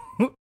Marvel.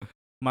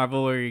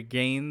 Marvel will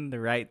regain the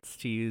rights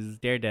to use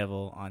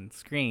Daredevil on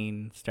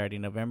screen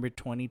starting November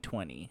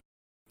 2020.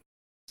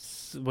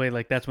 Wait,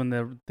 like that's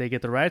when they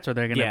get the rights, or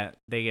they're gonna? Yeah,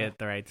 they get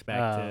the rights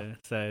back to.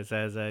 So it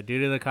says,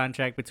 due to the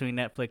contract between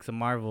Netflix and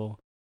Marvel,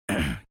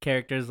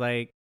 characters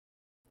like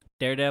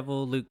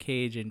Daredevil, Luke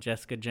Cage, and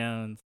Jessica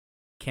Jones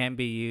can't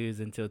be used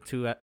until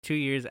 2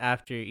 years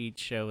after each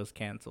show was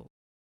canceled.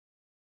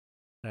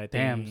 So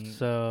Damn.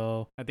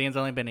 So I think it's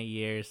only been a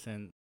year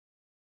since.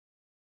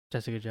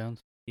 Jessica Jones.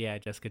 Yeah,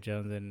 Jessica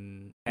Jones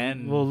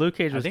and Well, Luke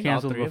Cage I was think all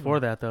canceled three of before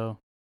them. that, though.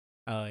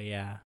 Oh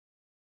yeah,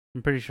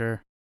 I'm pretty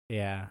sure.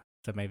 yeah.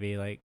 So maybe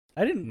like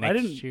I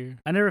next year.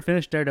 I never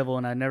finished Daredevil,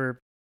 and I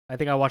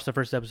think I watched the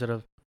first episode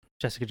of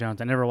Jessica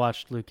Jones. I never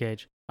watched Luke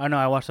Cage. Oh no,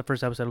 I watched the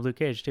first episode of Luke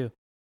Cage too.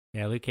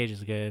 Yeah, Luke Cage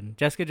is good.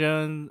 Jessica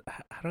Jones,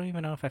 I don't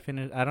even know if I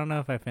finished. I don't know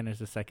if I finished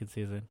the second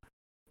season.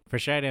 For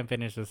sure, I didn't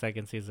finish the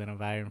second season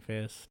of Iron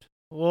Fist.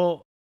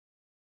 Well,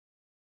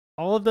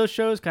 all of those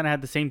shows kind of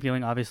had the same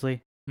feeling,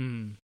 obviously.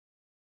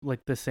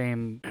 Like the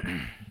same.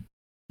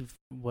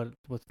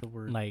 What's the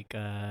word? Like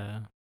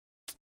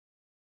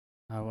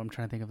Oh, I'm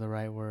trying to think of the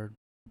right word.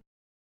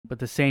 But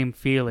the same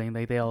feeling.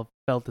 They all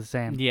felt the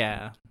same.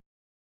 yeah,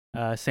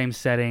 Same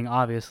setting,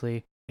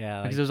 obviously.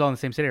 yeah, Because it was all in the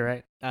same city,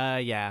 right?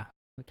 yeah,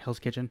 Like Hell's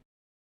Kitchen.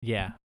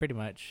 Yeah, pretty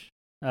much.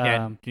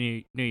 Yeah,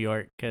 New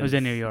York. It was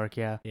in New York,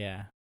 yeah.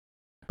 Yeah.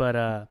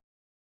 But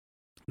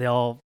they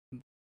all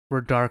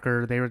were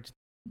darker.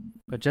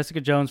 But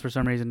Jessica Jones for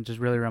some reason just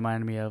really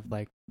reminded me of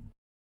like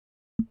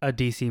a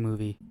DC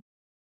movie.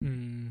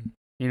 Mm.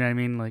 You know what I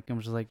mean? Like I'm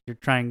just like you're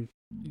trying.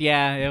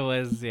 Yeah, it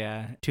was.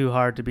 Yeah, too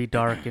hard to be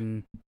dark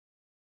and.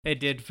 It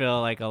did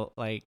feel like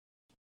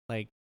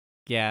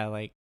yeah,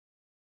 like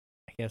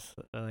I guess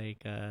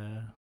like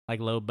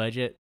low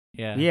budget.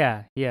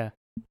 Yeah. Yeah.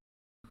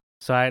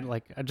 So I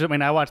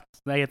think I watched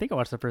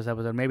the first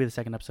episode, maybe the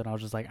second episode. And I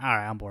was just like, all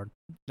right, I'm bored.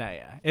 Nah,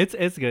 yeah,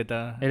 it's good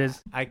though. It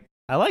is. I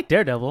like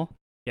Daredevil.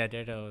 Yeah,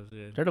 Daredevil was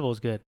good. Daredevil was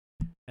good.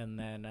 And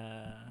then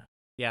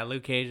yeah,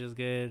 Luke Cage is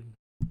good.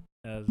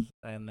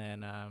 And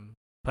then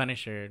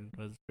Punisher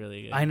was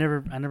really good. I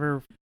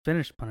never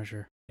finished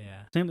Punisher.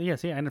 Yeah.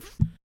 See, I never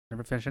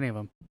finished any of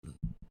them.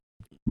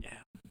 Yeah,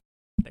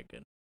 they're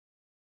good.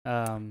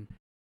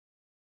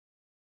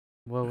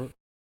 Well,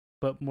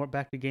 but more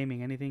back to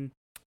gaming. Anything?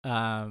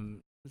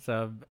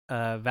 So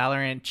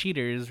Valorant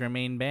cheaters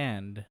remain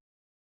banned.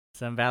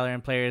 Some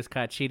Valorant players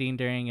caught cheating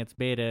during its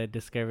beta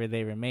discovered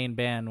they remained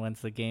banned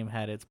once the game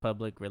had its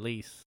public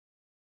release.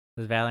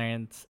 The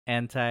Valorant's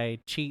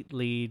anti-cheat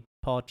lead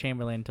Paul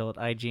Chamberlain told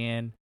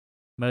IGN,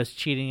 "Most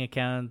cheating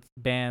accounts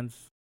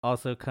bans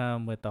also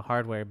come with a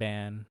hardware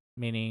ban,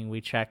 meaning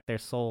we track their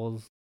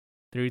souls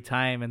through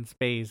time and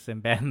space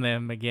and ban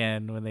them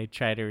again when they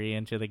try to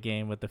re-enter the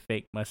game with a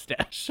fake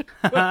mustache."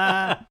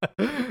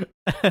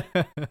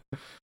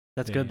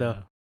 That's good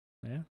though.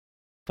 Yeah.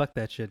 Fuck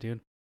that shit,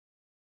 dude.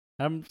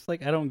 I'm just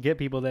like, I don't get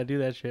people that do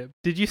that shit.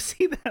 Did you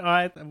see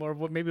that?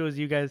 Or maybe it was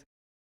you guys,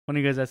 one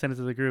of you guys that sent it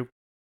to the group,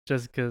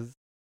 just because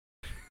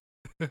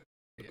it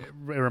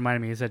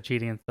reminded me. It said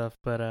cheating and stuff,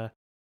 but it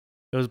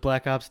was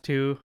Black Ops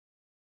 2,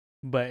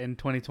 but in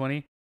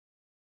 2020,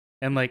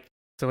 and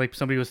so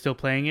somebody was still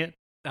playing it,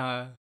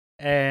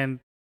 and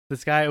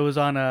this guy was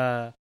on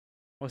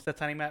what's that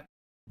tiny map?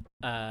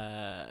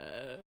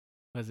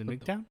 Was it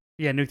Nuketown?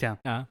 Yeah,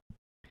 Nuketown.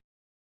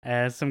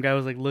 As some guy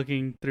was like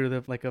looking through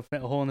a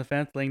hole in the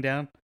fence, laying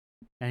down,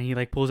 and he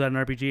like pulls out an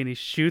RPG and he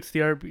shoots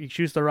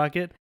the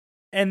rocket,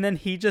 and then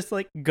he just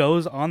like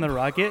goes on the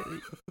rocket,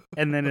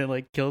 and then it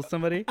like kills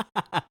somebody.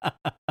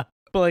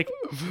 But like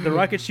the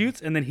rocket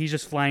shoots, and then he's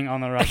just flying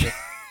on the rocket.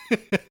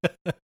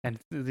 And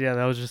yeah,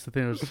 that was just the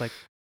thing. It was just like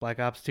Black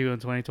Ops 2 in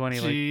 2020.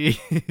 Like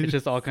it's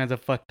just all kinds of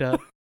fucked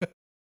up.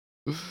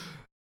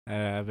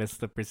 I miss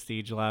the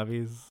prestige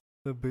lobbies.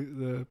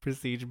 The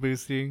prestige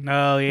boosting.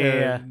 Oh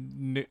yeah,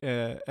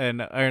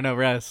 and or no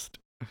rest.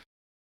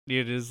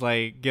 You just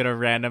like get a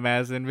random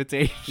ass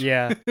invitation.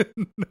 Yeah.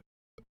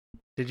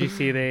 Did you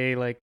see there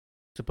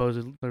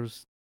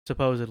was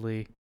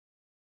supposedly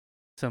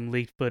some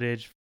leaked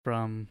footage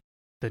from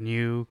the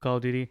new Call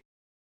of Duty?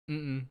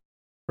 Mm-mm.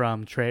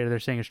 From Treyarch. They're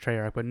saying it's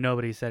Treyarch, but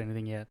nobody said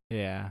anything yet.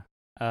 Yeah.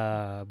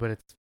 But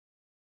it's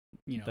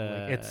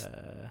it's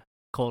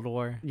Cold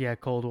War. Yeah,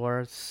 Cold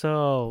War.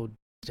 So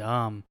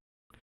dumb.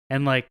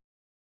 And like,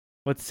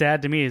 what's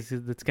sad to me is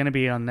it's gonna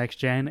be on next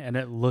gen, and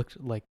it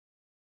looked like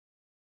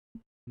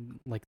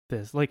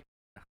this. Like,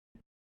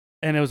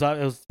 and it was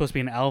supposed to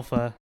be an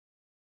alpha.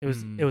 It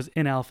was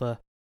in alpha.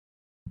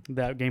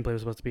 That gameplay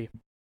was supposed to be,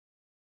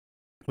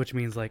 which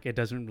means like it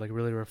doesn't like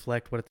really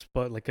reflect what it's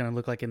gonna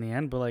look like in the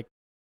end. But like,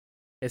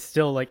 it's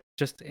still like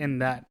just in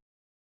that,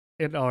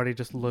 it already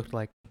just looked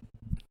like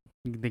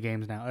the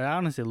games now. It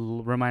honestly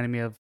reminded me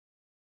of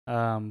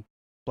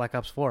Black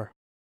Ops 4.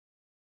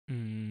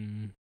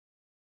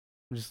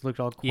 It just looked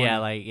all corny.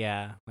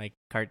 like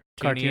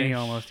cartoony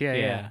almost.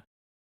 Yeah.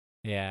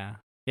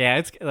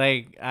 It's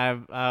like I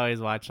always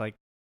watch like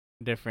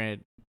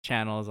different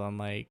channels on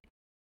like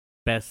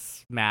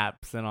best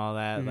maps and all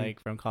that,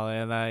 like from Call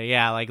of Duty.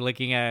 Like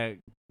looking at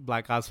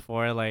Black Ops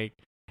 4, like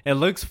it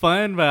looks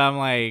fun, but I'm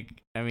like,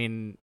 I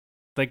mean,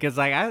 like it's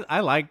like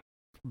I like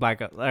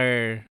Black Ops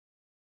or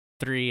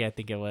 3, I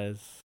think it was,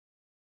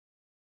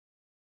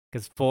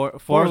 because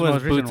 4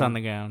 was boots on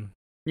the ground.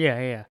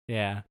 Yeah.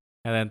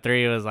 And then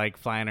 3 was like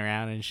flying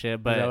around and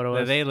shit,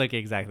 but they look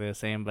exactly the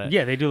same. But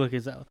yeah, they do look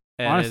exactly.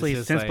 Honestly,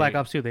 since like, Black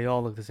Ops 2, they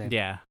all look the same.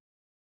 Yeah,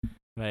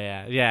 but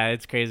yeah,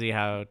 it's crazy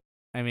how,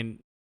 I mean,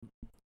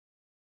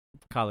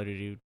 Call of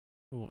Duty,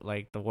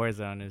 like the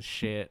Warzone is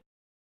shit.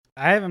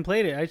 I haven't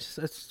played it.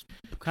 It's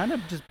kind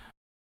of just,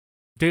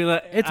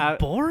 dude, it's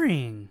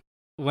boring.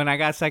 When I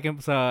got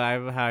second,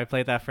 how I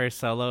played that first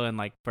solo in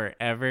like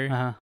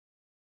forever.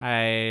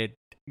 I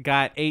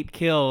got 8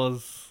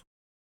 kills.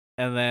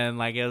 And then,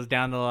 like, it was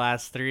down to the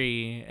last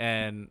 3,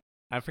 and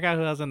I forgot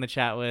who I was in the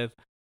chat with,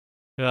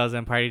 who I was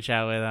in party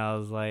chat with, and I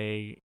was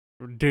like,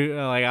 dude,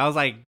 like, I was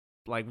like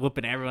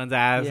whooping everyone's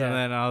ass, and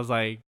then I was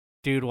like,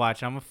 dude,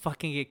 watch, I'm gonna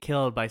fucking get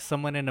killed by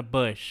someone in a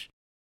bush.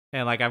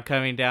 And, like, I'm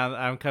coming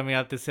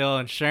up this hill,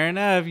 and sure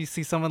enough, you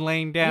see someone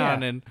laying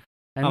down, and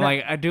I'm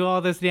like, I do all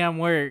this damn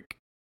work.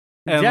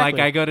 And, like,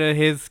 I go to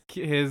his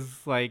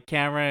like,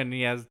 camera, and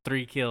he has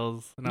 3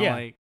 kills, and I'm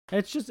like...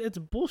 It's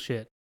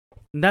bullshit.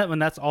 When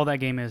that's all that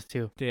game is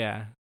too.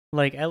 Yeah.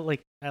 Like at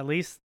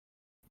least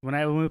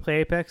when we play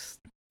Apex,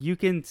 you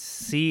can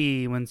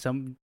see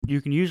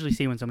you can usually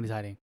see when somebody's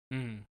hiding.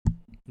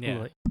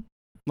 Yeah.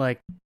 Like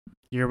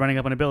you're running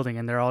up in a building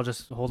and they're all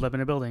just holed up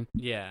in a building.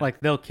 Yeah. Like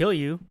they'll kill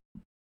you,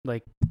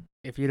 like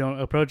if you don't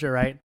approach it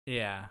right.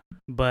 Yeah.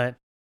 But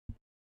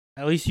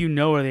at least you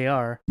know where they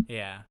are.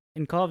 Yeah.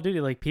 In Call of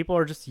Duty, like people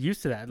are just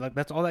used to that. Like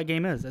that's all that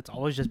game is. It's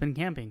always just been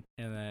camping.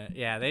 And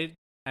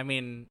I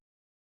mean,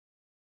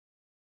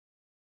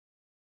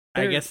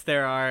 I guess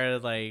there are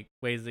like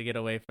ways to get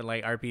away from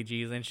like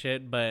RPGs and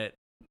shit, but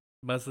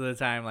most of the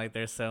time, like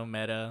they're so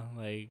meta.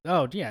 Like,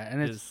 oh yeah,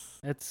 and it's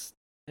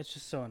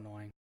just so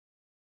annoying.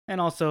 And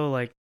also,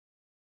 like,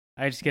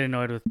 I just get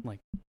annoyed with like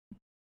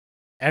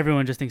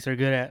everyone just thinks they're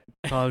good at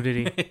Call of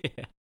Duty.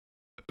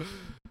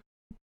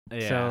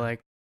 Yeah. So like,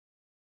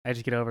 I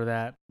just get over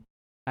that.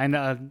 I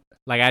know.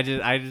 Like I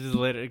just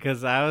literally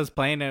because I was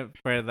playing it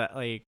for that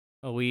like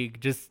a week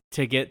just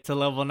to get to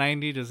level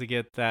 90, just to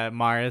get that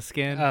Mara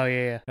skin. Oh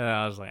yeah. And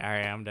I was like, all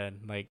right, I'm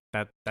done. Like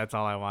that's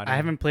all I wanted. I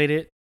haven't played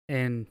it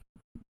in.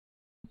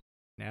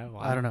 Yeah.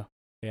 Wow. I don't know.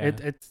 Yeah.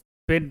 It's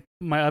been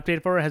my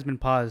update for it has been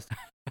paused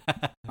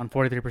on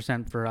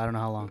 43% for I don't know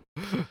how long.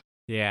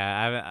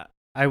 Yeah.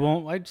 I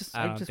won't.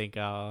 I don't think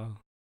I'll.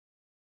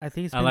 I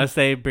think it's unless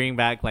they bring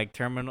back like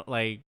terminal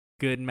like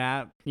good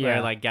map. Yeah.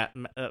 Or, like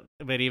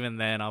but even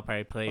then I'll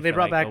probably play. Well, they for,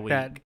 brought like,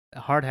 back that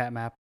hard hat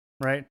map,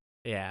 right?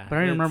 Yeah. But I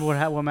don't even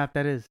remember what map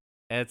that is.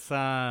 It's Is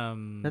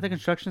that the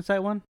construction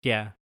site one?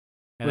 Yeah.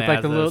 And With it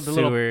like the has a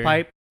little sewer.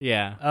 pipe.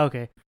 Yeah.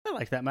 Okay, I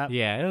like that map.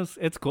 Yeah,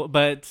 it's cool,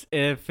 but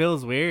it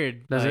feels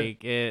weird. Does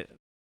like it?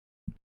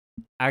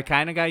 I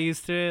kind of got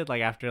used to it.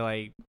 Like after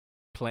like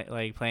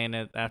playing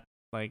it after,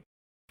 like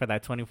for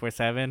that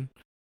 24/7.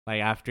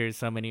 Like after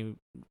so many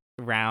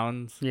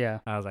rounds. Yeah.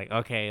 I was like,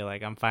 okay,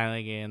 like I'm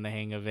finally getting the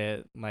hang of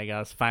it. Like I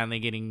was finally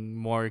getting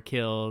more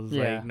kills.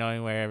 Yeah. Like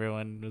knowing where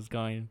everyone was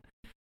going.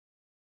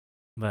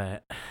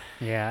 But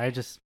yeah, I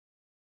just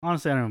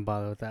honestly I don't even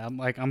bother with that.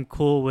 I'm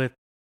cool with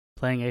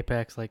playing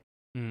Apex. Like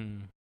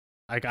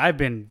I've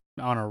been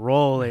on a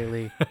roll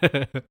lately.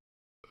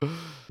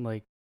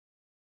 Like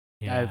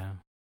yeah.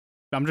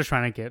 I'm just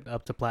trying to get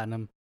up to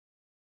platinum.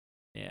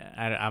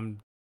 Yeah,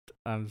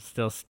 I'm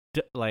still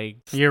like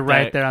you're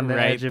right there on the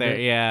right edge of there.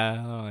 it. Yeah,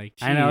 I'm like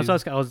I know. So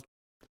jeez.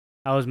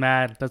 I was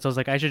mad. That's why I was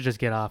like I should just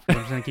get off. I'm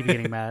just gonna keep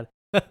getting mad.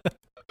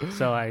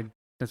 So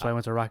that's why I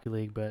went to Rocket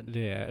League. But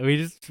yeah, we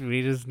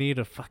just need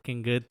a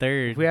fucking good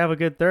third. If we have a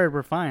good third,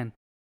 we're fine.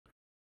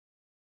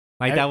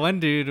 Like that one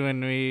dude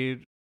when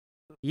we.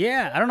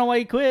 Yeah, I don't know why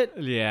he quit.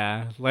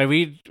 Yeah, like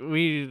we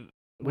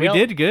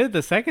did good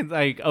the second,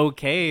 like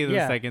okay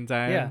the second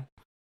time. Yeah,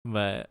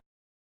 but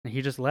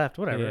he just left.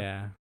 Whatever.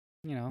 Yeah.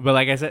 You know. But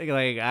like I said,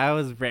 like I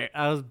was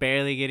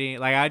barely getting,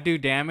 like I do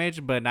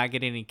damage but not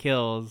getting any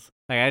kills.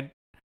 Like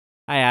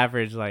I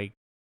average like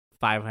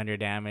 500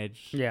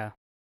 damage. Yeah.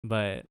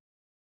 But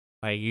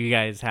like you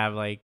guys have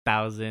like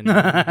 1,000.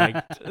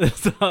 Like,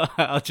 so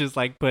I'll just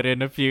like put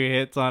in a few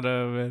hits on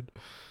them. And...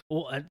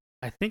 Well,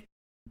 I think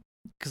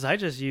because I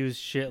just use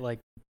shit like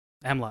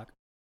Hemlock.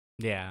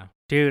 Yeah.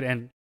 Dude,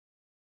 and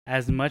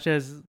as much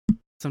as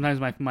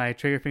sometimes my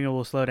trigger finger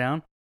will slow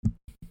down,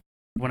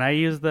 when I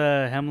use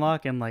the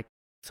Hemlock and like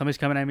somebody's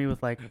coming at me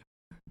with like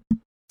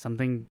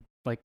something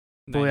like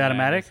fully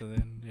automatic,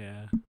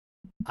 yeah,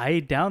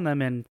 I down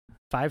them in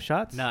 5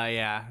 shots. No,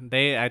 yeah,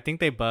 I think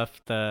they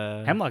buffed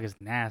the Hemlock is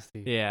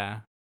nasty.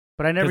 Yeah,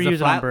 but I never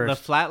use it on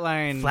burst. The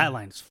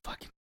flatline's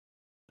fucking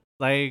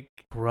like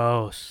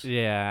gross.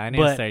 Yeah, I need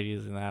to start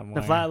using that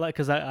more. The flatline,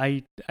 because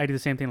I do the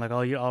same thing. Like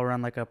I'll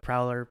run like a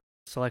Prowler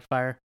select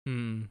fire,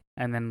 and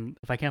then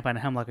if I can't find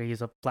a Hemlock, I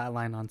use a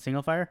flatline on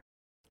single fire.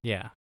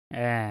 Yeah,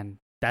 and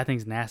that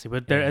thing's nasty,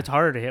 but it's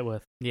harder to hit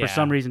with for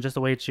some reason. Just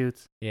the way it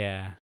shoots.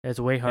 Yeah, it's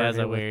way harder. It has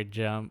a weird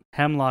jump.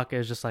 Hemlock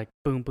is just like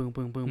boom, boom,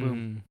 boom, boom,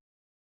 boom.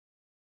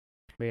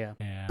 But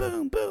yeah,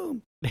 boom,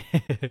 boom.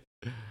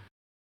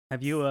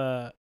 Have you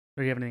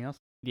do you have anything else?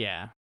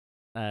 Yeah.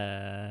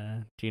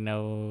 Do you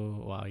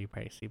know? Well, you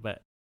probably see,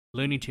 but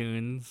Looney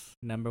Tunes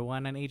 #1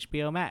 on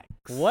HBO Max.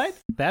 What?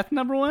 That's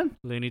 #1?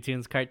 Looney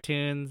Tunes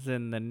cartoons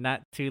and the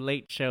Not Too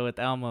Late Show with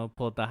Elmo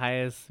pulled the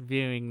highest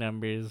viewing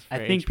numbers. For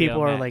I think HBO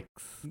people Max. are like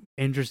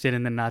interested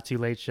in the Not Too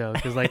Late Show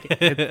because like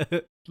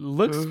it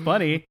looks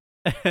funny.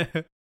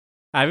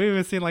 I've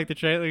even seen like the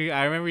trailer.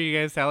 I remember you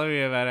guys telling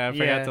me about it. I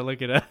forgot to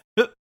look it up.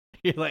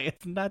 You're like,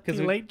 it's Not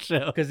Too Late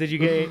Show. Because did you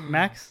get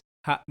Max?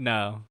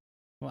 No.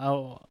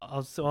 Well,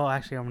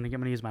 actually, I'm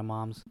gonna use my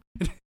mom's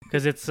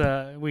because it's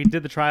we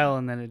did the trial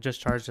and then it just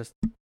charged us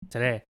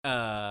today.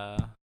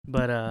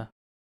 But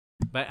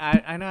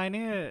I know I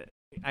need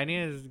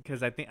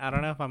because I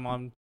don't know if my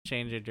mom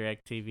changed her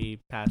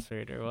DirecTV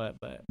password or what,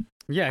 but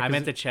yeah, I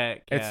meant to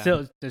check.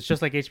 It's it's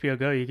just like HBO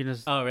Go. You can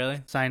just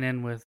really sign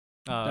in with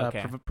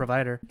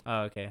provider.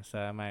 Oh, okay. So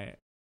I might.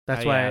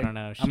 That's why I don't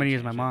know. I'm gonna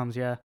use my mom's.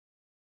 Yeah.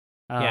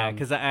 Yeah,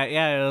 because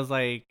it was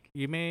like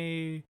you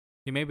may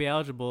be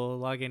eligible,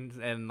 log in,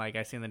 and like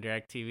I seen the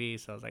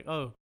DirecTV, so I was like,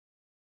 oh,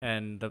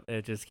 and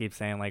it just keeps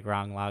saying like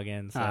wrong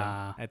login, so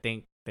I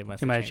think they might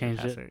have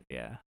changed it.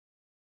 Yeah.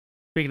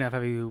 Speaking of,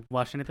 have you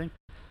watched anything?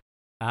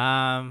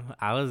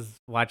 I was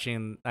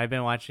watching. I've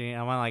been watching.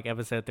 I'm on like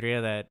episode 3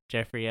 of that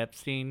Jeffrey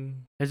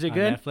Epstein. Is it on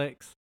good?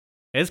 Netflix.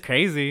 It's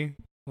crazy.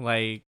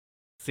 Like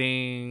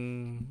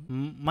seeing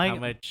how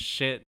much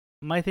shit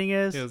My thing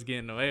is, he was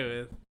getting away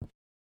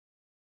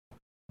with.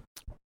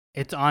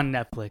 it's on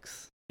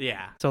Netflix.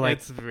 Yeah. So, like,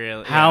 it's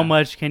real. How yeah.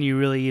 much can you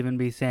really even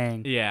be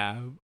saying?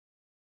 Yeah.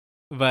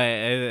 But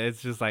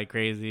it's just like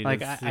crazy. Like,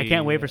 to I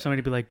can't wait for see.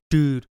 somebody to be like,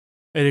 dude,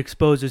 it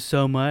exposes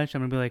so much.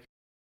 I'm gonna be like,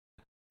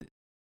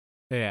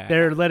 Yeah.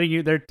 they're letting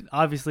you. They're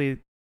obviously,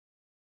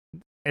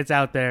 it's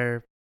out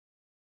there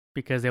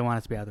because they want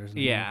it to be out there. or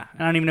something. Yeah. I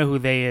don't even know who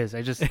they is.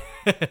 I just,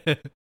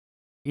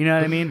 you know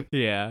what I mean?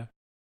 Yeah.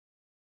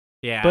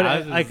 Yeah.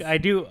 But was I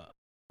do.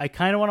 I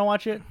kind of want to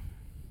watch it,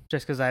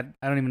 just because I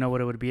don't even know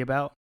what it would be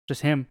about.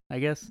 Just him, I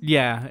guess.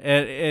 Yeah.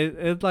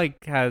 It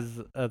like has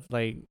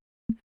like.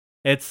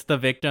 It's the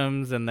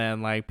victims and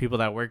then like people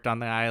that worked on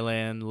the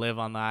island, live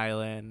on the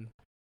island,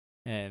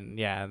 and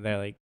yeah, they're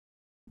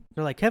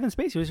like Kevin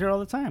Spacey was here all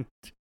the time.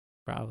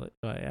 probably,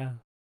 but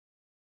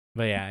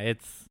yeah,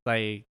 it's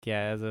like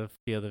as a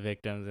few of the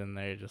victims, and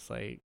they're just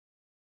like,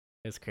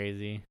 it's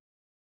crazy,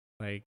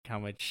 like how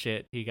much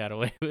shit he got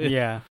away with.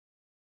 Yeah.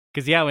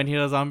 Cause when he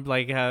was on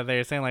like how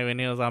they're saying like when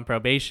he was on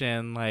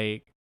probation,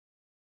 like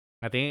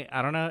I think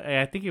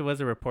he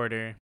was a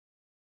reporter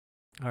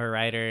or a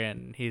writer,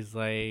 and he's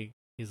like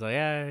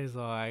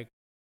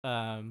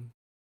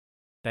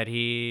that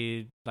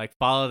he like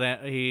followed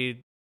that he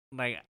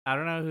like I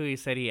don't know who he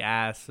said he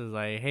asked was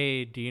like,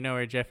 hey, do you know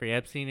where Jeffrey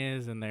Epstein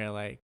is? And they're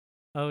like,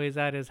 oh, he's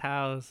at his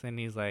house, and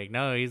he's like,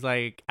 no, he's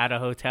like at a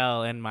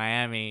hotel in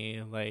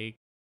Miami, like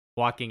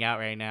walking out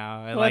right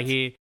now, and What? like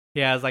he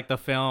has like the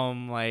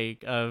film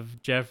like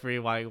of Jeffrey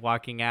like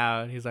walking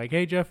out. He's like,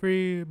 hey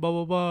Jeffrey, blah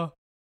blah blah.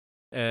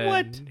 And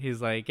What?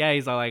 he's like, yeah,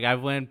 he's all like,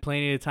 I've went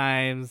plenty of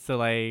times to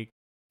like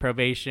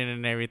probation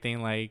and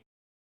everything. Like,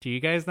 do you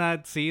guys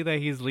not see that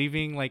he's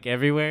leaving like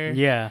everywhere?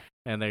 Yeah.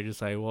 And they're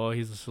just like, well,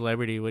 he's a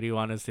celebrity. What do you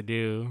want us to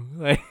do?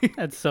 Like,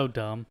 That's so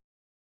dumb.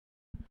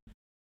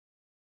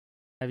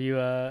 Have you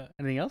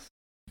anything else?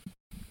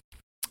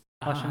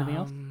 Watched anything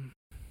else?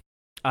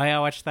 Oh yeah, I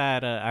watched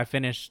that. I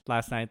finished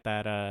last night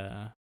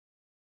that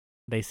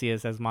They See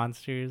Us as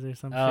Monsters or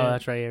some shit. Oh,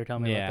 that's right. You were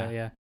telling me Yeah. about that.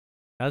 Yeah.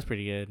 That was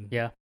pretty good.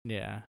 Yeah.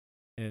 Yeah.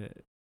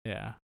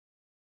 Yeah.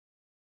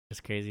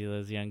 It's crazy,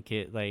 those young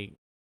kids. Like,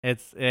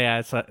 it's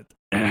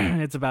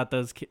it's about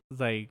those kids.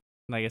 Like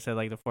I said,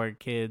 like the 4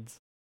 kids.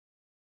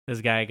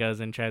 This guy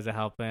goes and tries to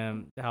help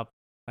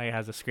like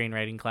has a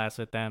screenwriting class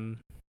with them,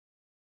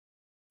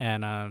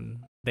 and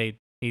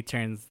he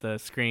turns the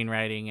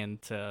screenwriting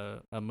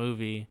into a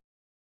movie,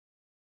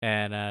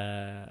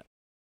 and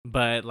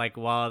but like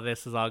while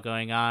this is all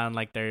going on,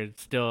 like they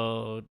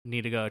still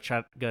need to go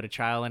to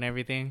trial and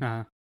everything.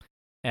 Uh-huh.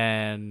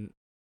 And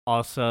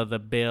also the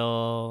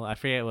bill, I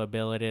forget what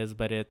bill it is,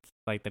 but it's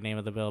like the name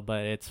of the bill,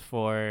 but it's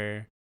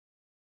for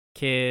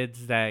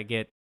kids that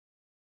get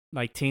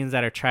like teens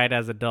that are tried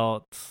as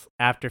adults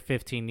after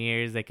 15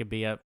 years, they could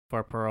be up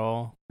for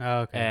parole. Oh,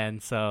 okay.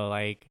 And so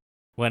like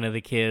one of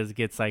the kids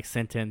gets like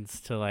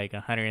sentenced to like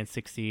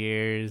 160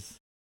 years.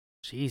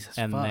 Jesus.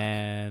 And fuck.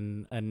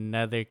 then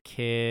another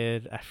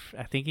kid,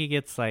 I think he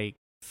gets like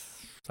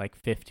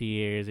 50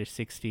 years or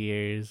 60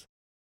 years.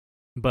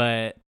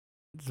 But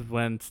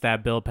once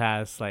that bill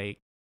passed, like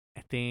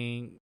I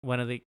think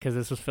because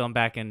this was filmed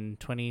back in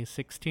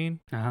 2016.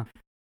 Uh-huh.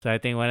 So I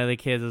think one of the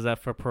kids is up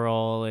for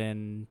parole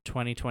in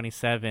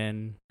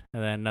 2027,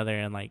 and then another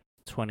in like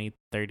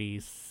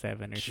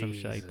 2037 or some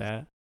shit like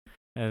that.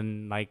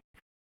 And like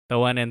the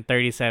one in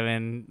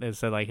 37 is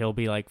said like he'll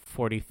be like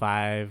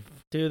 45.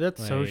 Dude,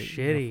 that's so like,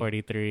 shitty.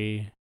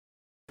 43.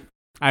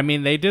 I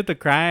mean, they did the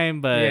crime,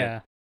 but Yeah.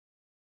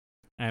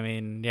 I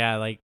mean, yeah,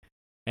 like,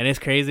 and it's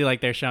crazy. Like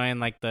they're showing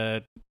like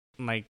the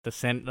like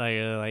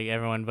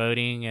everyone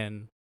voting,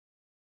 and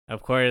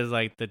of course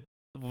like the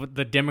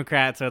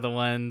Democrats are the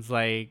ones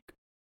like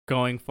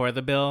going for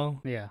the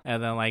bill. Yeah.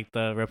 And then like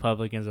the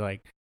Republicans are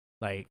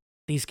like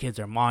these kids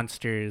are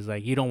monsters.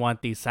 Like you don't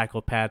want these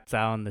psychopaths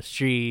out on the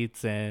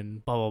streets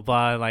and blah blah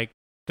blah. Like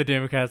the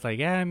Democrats like,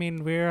 yeah, I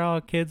mean we were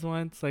all kids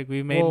once. Like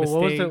we made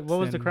mistakes. What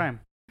was the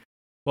crime?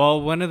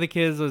 Well, one of the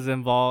kids was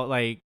involved.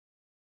 Like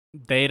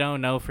they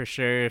don't know for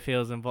sure if he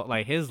was involved.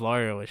 Like his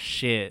lawyer was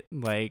shit.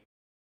 Like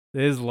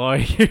his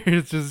lawyer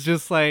is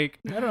just like,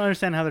 I don't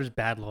understand how there's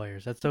bad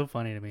lawyers. That's so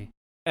funny to me.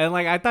 and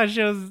like I thought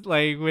she was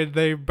like when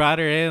they brought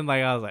her in,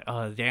 like I was like,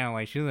 oh damn,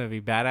 like she's gonna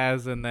be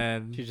badass, and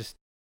then She's just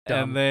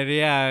dumb. and then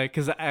yeah,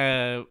 cause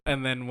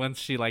and then once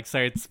she like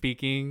started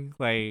speaking,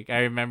 like I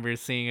remember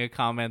seeing a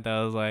comment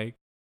that was like,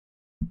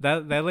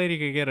 that lady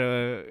could get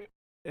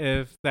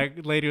if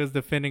that lady was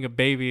defending a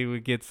baby,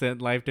 would get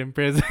sent life in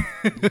prison.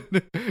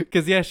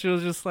 Cause yeah, she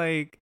was just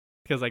like,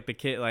 cause like the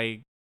kid,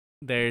 like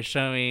they're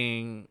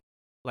showing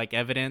like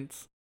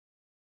evidence,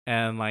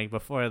 and like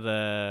before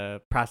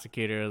the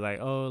prosecutor was like,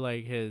 oh,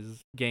 like his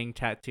gang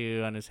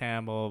tattoo on his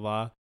hand, blah blah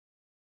blah.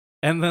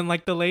 And then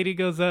like the lady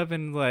goes up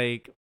and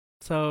like,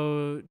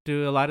 so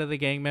do a lot of the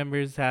gang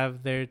members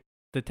have their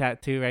the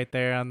tattoo right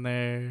there on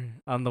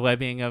the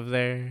webbing of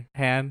their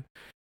hand,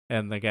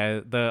 and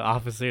the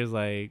officer's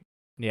like,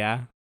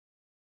 yeah,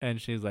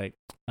 and she's like,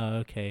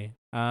 oh, okay.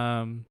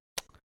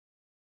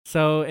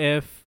 So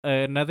if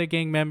another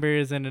gang member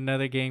is in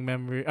another gang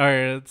member,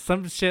 or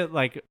some shit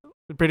like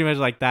pretty much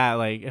like that,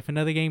 like if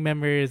another gang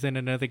member is in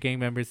another gang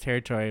member's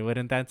territory,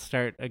 wouldn't that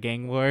start a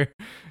gang war?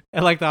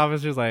 And like the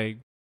officer's like,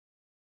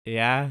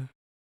 yeah,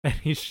 and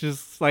he's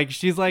just like,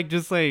 she's like,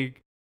 just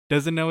like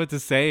doesn't know what to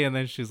say, and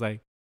then she's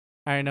like,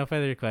 all right, no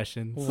further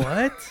questions.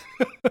 What?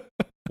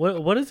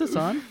 What is this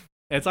on?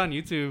 It's on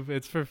YouTube.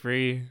 It's for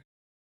free.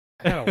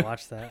 I gotta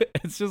watch that.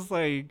 It's just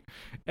like,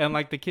 and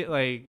like the kid,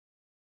 like,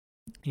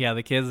 yeah,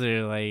 the kids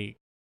are like,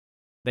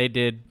 they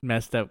did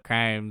messed up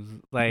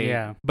crimes, like,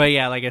 Yeah. But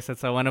yeah, like I said,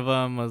 so one of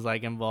them was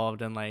like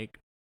involved in like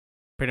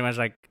pretty much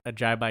like a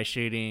drive-by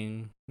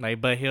shooting, like,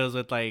 but he was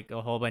with like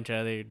a whole bunch of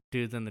other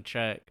dudes in the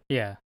truck,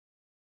 Yeah.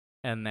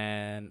 and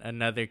then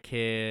another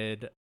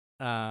kid,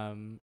 I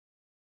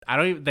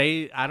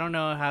don't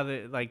know how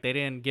they, like, they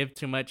didn't give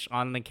too much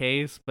on the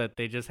case, but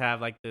they just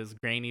have like this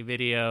grainy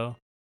video,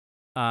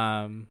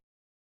 of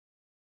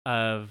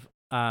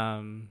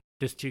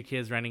just two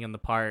kids running in the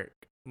park,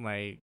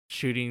 like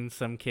shooting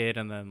some kid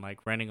and then like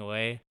running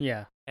away.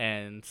 Yeah.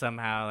 And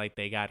somehow like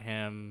they got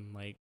him,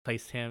 like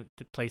placed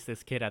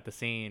this kid at the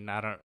scene.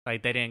 I don't,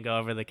 like, they didn't go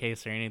over the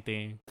case or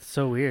anything. It's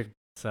so weird.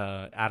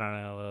 So I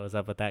don't know what was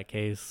up with that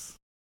case.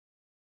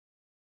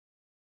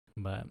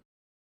 But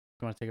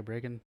You want to take a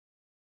break and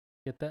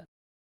get that?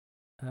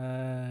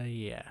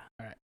 yeah.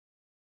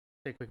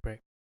 Take a quick break.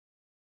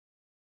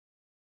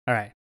 All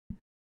right.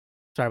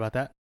 Sorry about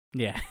that.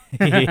 Yeah.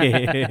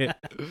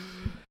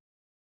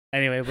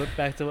 Anyway, but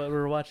back to what we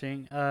were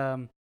watching.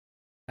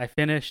 We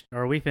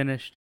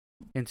finished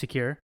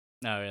Insecure,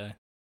 Oh, really?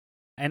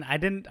 and I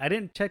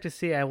didn't check to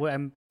see.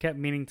 I kept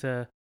meaning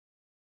to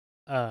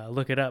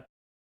look it up,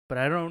 but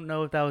I don't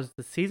know if that was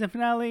the season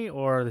finale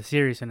or the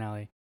series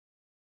finale,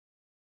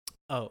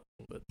 Oh.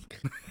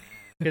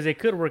 because it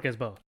could work as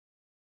both.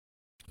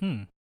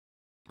 Hmm.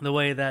 The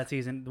way that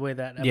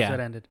episode Yeah.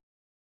 ended,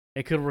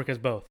 it could work as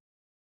both.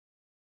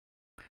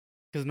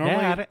 Because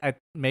normally, Yeah, I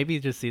maybe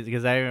just see,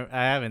 because I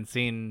haven't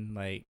seen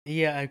like.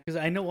 yeah, because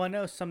I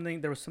know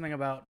something. There was something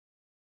about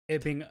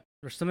it being,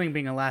 or something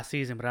being a last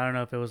season, but I don't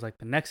know if it was like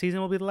the next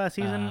season will be the last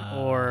season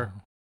or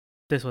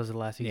this was the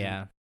last season.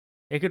 Yeah.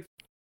 It could.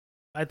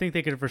 I think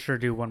they could for sure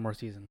do one more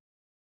season.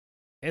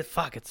 It's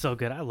so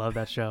good. I love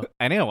that show.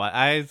 I know what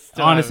I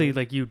still Honestly,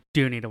 haven't- like, you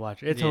do need to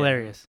watch it. It's Yeah.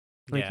 hilarious.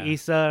 Like, Yeah.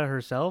 Issa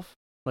herself,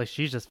 like,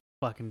 she's just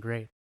fucking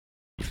great.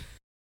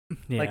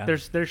 Yeah. Like,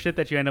 there's shit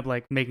that you end up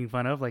like making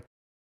fun of, like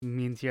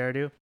me and Sierra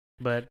do,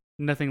 but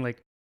nothing like,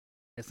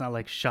 it's not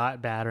like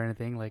shot bad or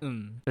anything. Like,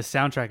 Mm. the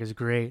soundtrack is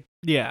great.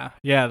 Yeah,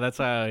 that's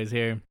what I always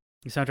hear.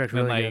 The soundtrack's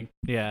And, really like,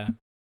 yeah,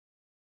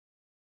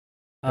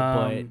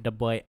 good. the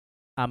boy,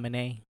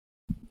 Amine.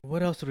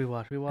 What else did we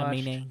watch? We watched.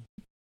 Amine.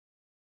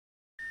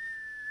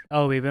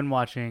 Oh, we've been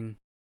watching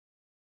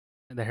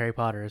the Harry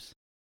Potters.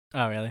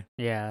 Oh, really?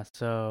 Yeah,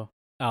 so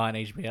Oh, on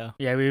HBO.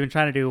 yeah, we've been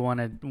trying to do one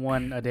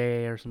a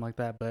day or something like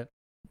that, but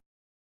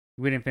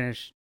we didn't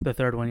finish the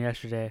third one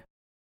yesterday,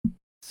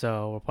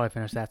 so we'll probably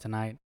finish that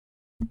tonight.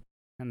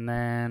 And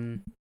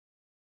then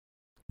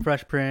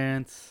Fresh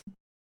Prince.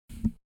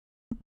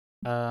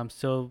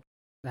 Still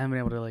haven't been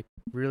able to like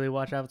really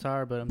watch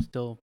Avatar, but I'm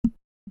still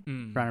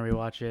Mm. trying to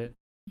rewatch it.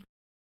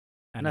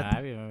 I know. Not-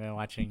 I've even been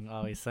watching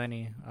Always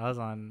Sunny. I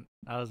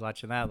was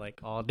watching that like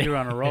all day. You were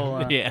on a roll,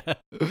 huh? Yeah.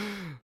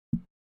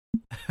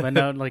 But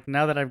no, like,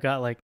 now that I've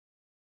got like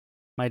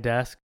my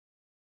desk,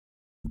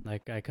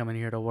 like, I come in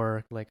here to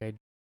work, like,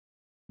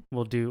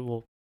 we'll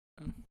do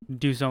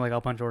some, like,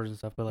 I'll punch orders and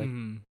stuff, but like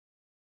Mm.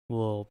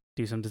 we'll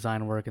do some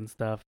design work and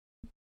stuff.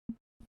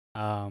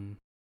 Trying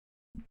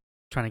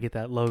to get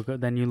that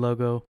new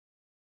logo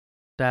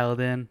dialed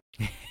in.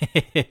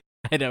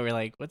 I know, we're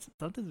like,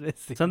 something's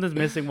missing. Something's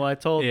missing. Well, I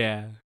told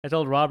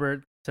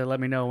Robert to let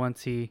me know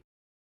once he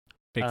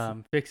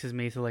fixes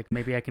me, so like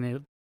maybe I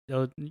can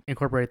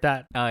incorporate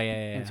that Oh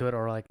yeah. into it,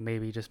 or like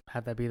maybe just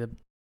have that be the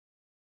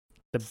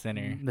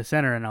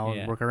center. and I'll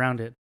Yeah. work around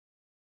it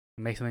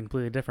and make something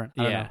completely different.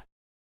 I don't know.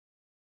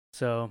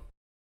 So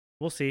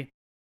we'll see.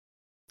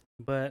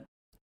 But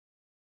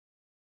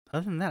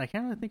other than that, I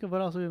can't really think of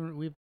what else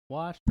we've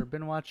watched or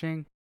been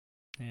watching.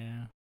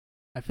 Yeah.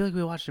 I feel like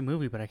we watched a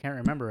movie, but I can't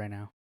remember right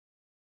now.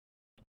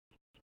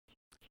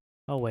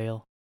 Oh,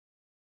 whale.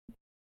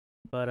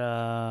 But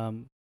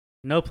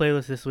no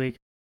playlist this week.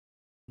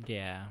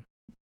 Yeah.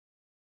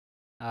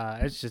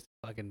 It's just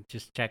fucking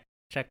Just check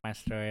my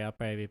story. I'll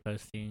probably be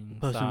posting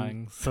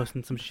songs.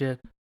 posting some shit.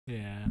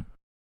 Yeah.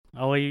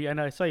 Oh, well, I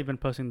know. I saw you've been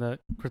posting the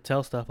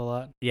Cretel stuff a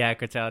lot. Yeah,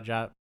 Cartel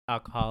dropped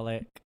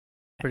Alcoholic.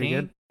 I Pretty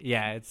good? think-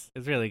 Yeah, it's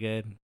really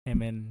good.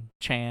 Him and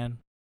Chan.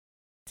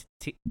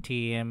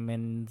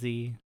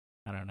 TMNZ.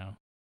 I don't know.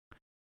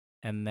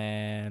 And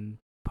then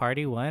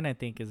Party 1, I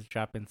think, is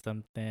dropping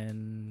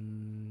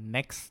something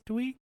next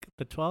week,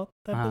 the 12th,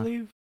 I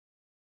believe.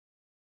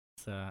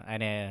 So I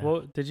didn't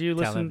Well, did you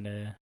tell him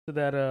listen to. to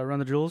that Run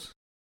the Jewels?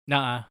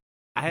 Nuh-uh.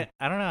 I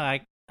don't know.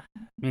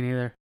 Me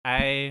neither.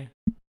 I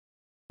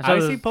saw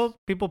see this-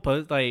 people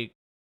post like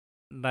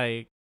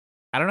I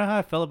don't know how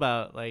I feel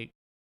about like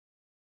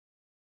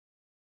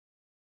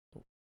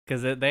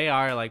because they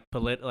are like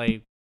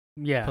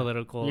Yeah.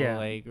 political Yeah.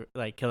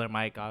 like Killer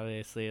Mike,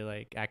 obviously,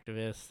 like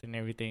activists and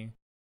everything.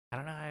 I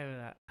don't know.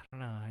 I don't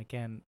know. I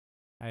can't.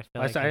 I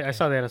feel like I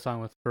saw they had a song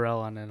with Pharrell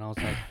on it, and I was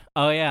like,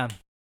 Oh yeah,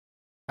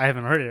 I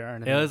haven't heard it or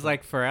anything. it was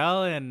like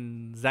Pharrell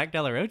and Zach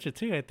De La Rocha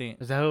too. I think,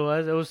 Is that who it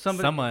was? It was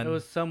somebody. Someone. It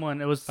was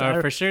someone. It was.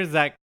 or for sure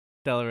Zach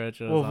De La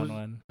Rocha was Well, on who's-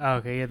 one. Oh,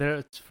 okay, yeah, there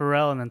it's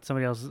Pharrell and then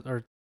somebody else,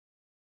 or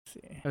Let's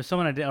see. it was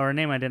someone or a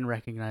name I didn't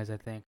recognize. I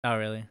think. Oh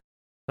really?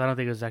 So I don't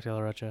think it was Zach De La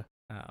Rocha.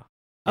 Oh.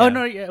 Oh Yeah.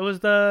 no, yeah, it was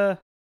the.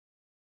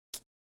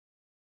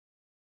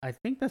 I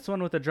think that's the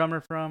one with the drummer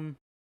from.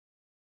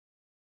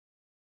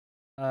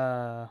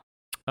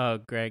 Oh,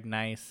 Greg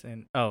Nice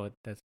and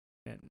that's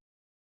and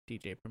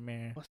DJ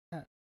Premier, What's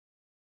that?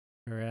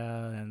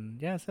 Pharrell, and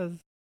yeah, it says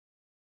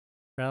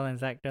Pharrell and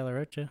Zach De La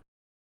Rocha.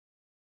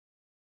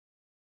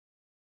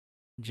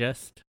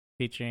 Just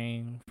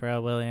featuring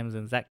Pharrell Williams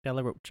and Zach De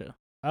La Rocha.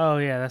 Oh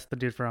yeah, that's the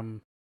dude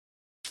from.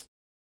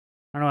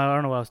 I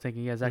don't know what I was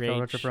thinking. Yeah, Zach De La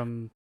Rocha Rage.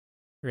 from.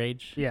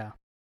 Rage. Yeah,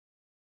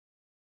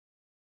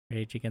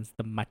 Rage Against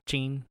the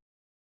Machine.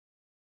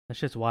 that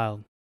shit's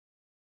wild.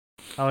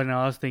 Oh no,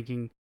 I was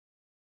thinking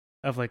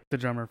of like the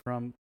drummer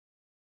from.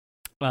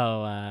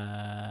 Oh,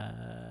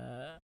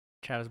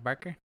 Travis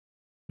Barker.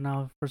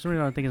 No, for some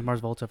reason I think it's Mars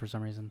Volta. For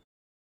some reason,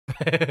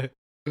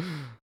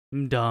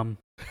 I'm dumb.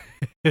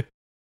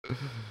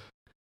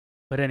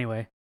 But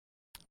anyway,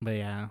 But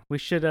yeah, we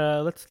should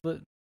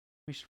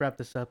we should wrap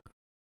this up.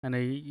 I know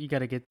you got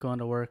to get going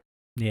to work,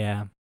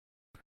 yeah.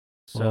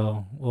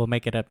 so We'll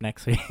make it up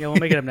next week. yeah, we'll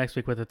make it up next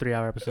week with a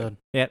 3-hour episode.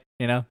 Yep,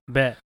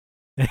 Bet.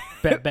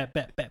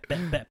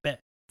 Bet.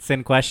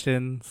 Send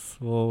questions.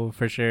 We'll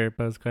for sure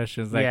post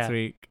questions next Yeah.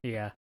 week.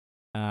 Yeah.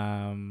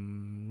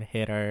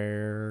 Hit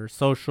our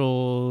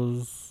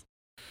socials.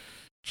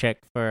 Check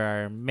for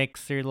our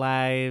Mixer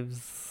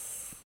lives.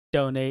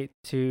 Donate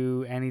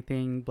to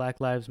anything Black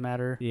Lives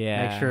Matter.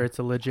 Yeah. Make sure it's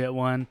a legit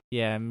one.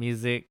 Yeah,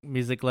 music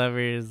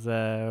lovers.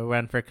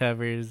 Run for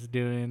Covers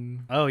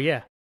doing Oh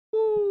yeah.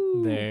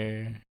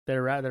 their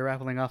They're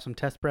raffling off some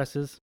test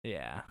presses.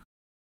 yeah.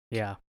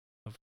 Yeah.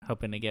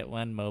 Hoping to get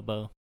one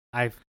Mobo.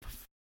 I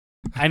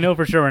know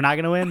for sure we're not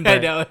gonna win. But I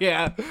know,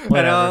 yeah. I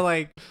whatever. know,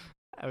 like,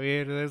 I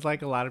mean, there's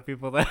like a lot of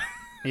people that.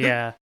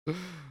 Yeah.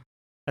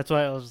 That's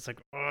why I was just like,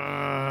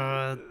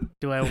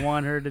 do I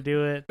want her to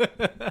do it?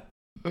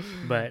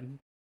 But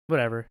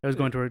whatever. It was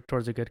going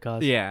towards a good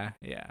cause. yeah.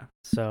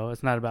 So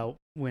it's not about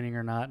winning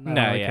or not. I don't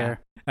No, really yeah.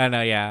 care. I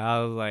know, yeah. I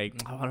was like,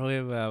 I want to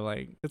win, but I'm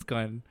like, it's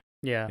going.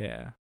 Yeah.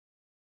 Yeah.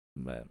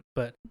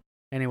 But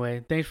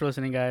Anyway, thanks for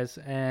listening, guys,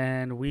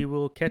 and we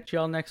will catch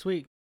y'all next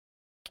week.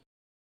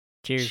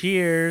 cheers.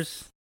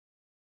 Cheers.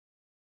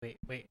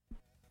 Wait.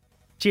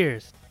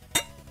 Cheers.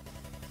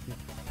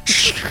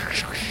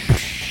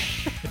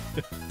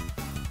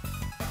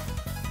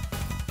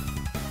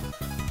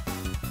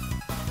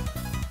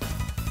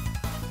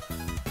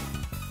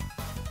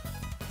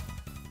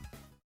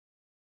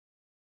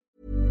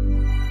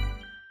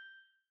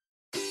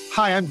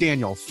 Hi, I'm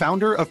Daniel,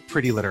 founder of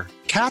Pretty Litter.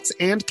 Cats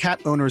and cat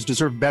owners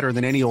deserve better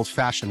than any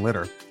old-fashioned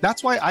litter.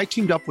 That's why I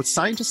teamed up with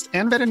scientists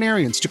and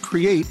veterinarians to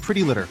create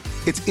Pretty Litter.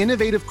 Its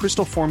innovative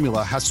crystal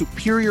formula has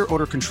superior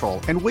odor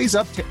control and weighs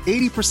up to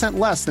 80%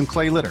 less than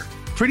clay litter.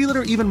 Pretty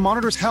Litter even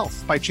monitors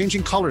health by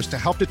changing colors to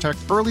help detect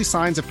early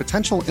signs of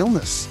potential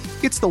illness.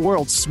 It's the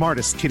world's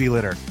smartest kitty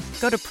litter.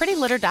 Go to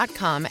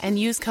prettylitter.com and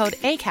use code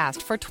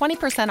ACAST for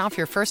 20% off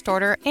your first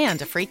order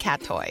and a free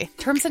cat toy.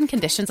 Terms and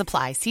conditions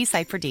apply. See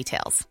site for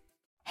details.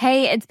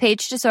 Hey, it's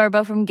Paige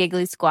DeSorbo from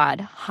Giggly Squad.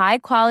 High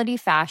quality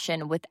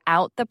fashion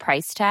without the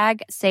price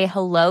tag. Say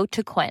hello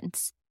to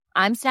Quince.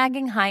 I'm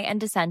snagging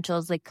high-end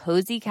essentials like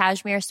cozy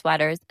cashmere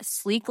sweaters,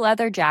 sleek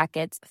leather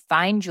jackets,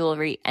 fine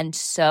jewelry, and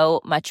so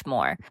much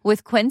more.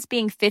 With Quince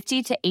being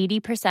 50 to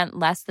 80%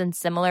 less than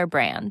similar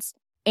brands.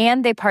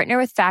 And they partner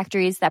with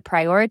factories that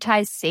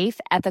prioritize safe,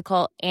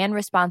 ethical, and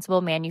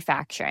responsible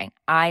manufacturing.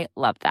 I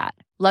love that.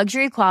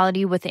 Luxury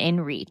quality within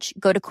reach.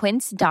 Go to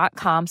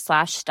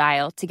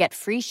quince.com/style to get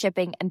free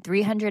shipping and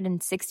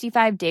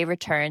 365-day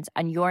returns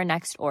on your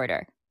next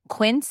order.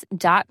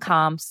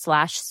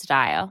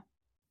 Quince.com/style.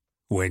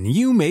 When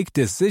you make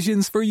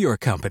decisions for your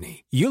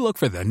company, you look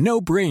for the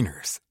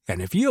no-brainers.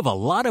 And if you have a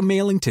lot of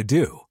mailing to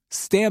do,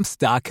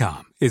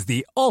 Stamps.com is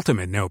the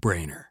ultimate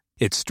no-brainer.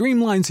 It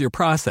streamlines your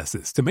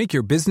processes to make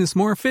your business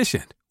more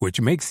efficient, which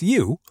makes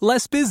you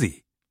less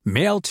busy.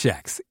 Mail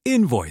checks,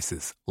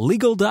 invoices,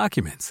 legal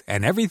documents,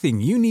 and everything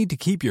you need to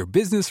keep your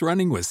business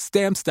running with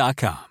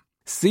Stamps.com.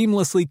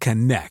 Seamlessly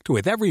connect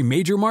with every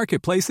major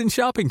marketplace and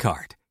shopping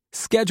cart.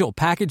 Schedule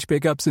package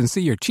pickups and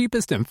see your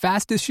cheapest and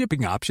fastest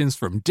shipping options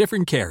from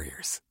different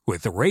carriers.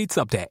 With rates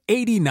up to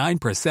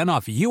 89%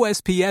 off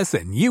USPS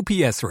and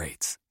UPS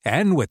rates.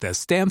 And with the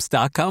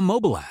Stamps.com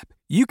mobile app,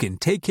 you can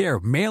take care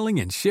of mailing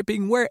and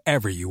shipping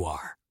wherever you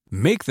are.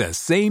 Make the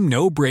same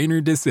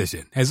no-brainer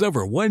decision as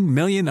over 1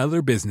 million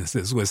other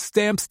businesses with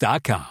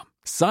Stamps.com.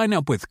 Sign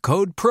up with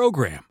Code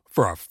PROGRAM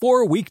for a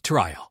 4-week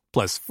trial,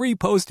 plus free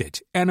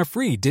postage and a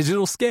free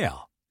digital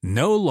scale.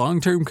 No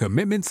long-term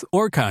commitments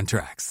or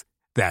contracts.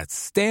 That's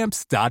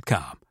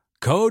Stamps.com.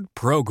 Code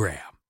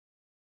PROGRAM.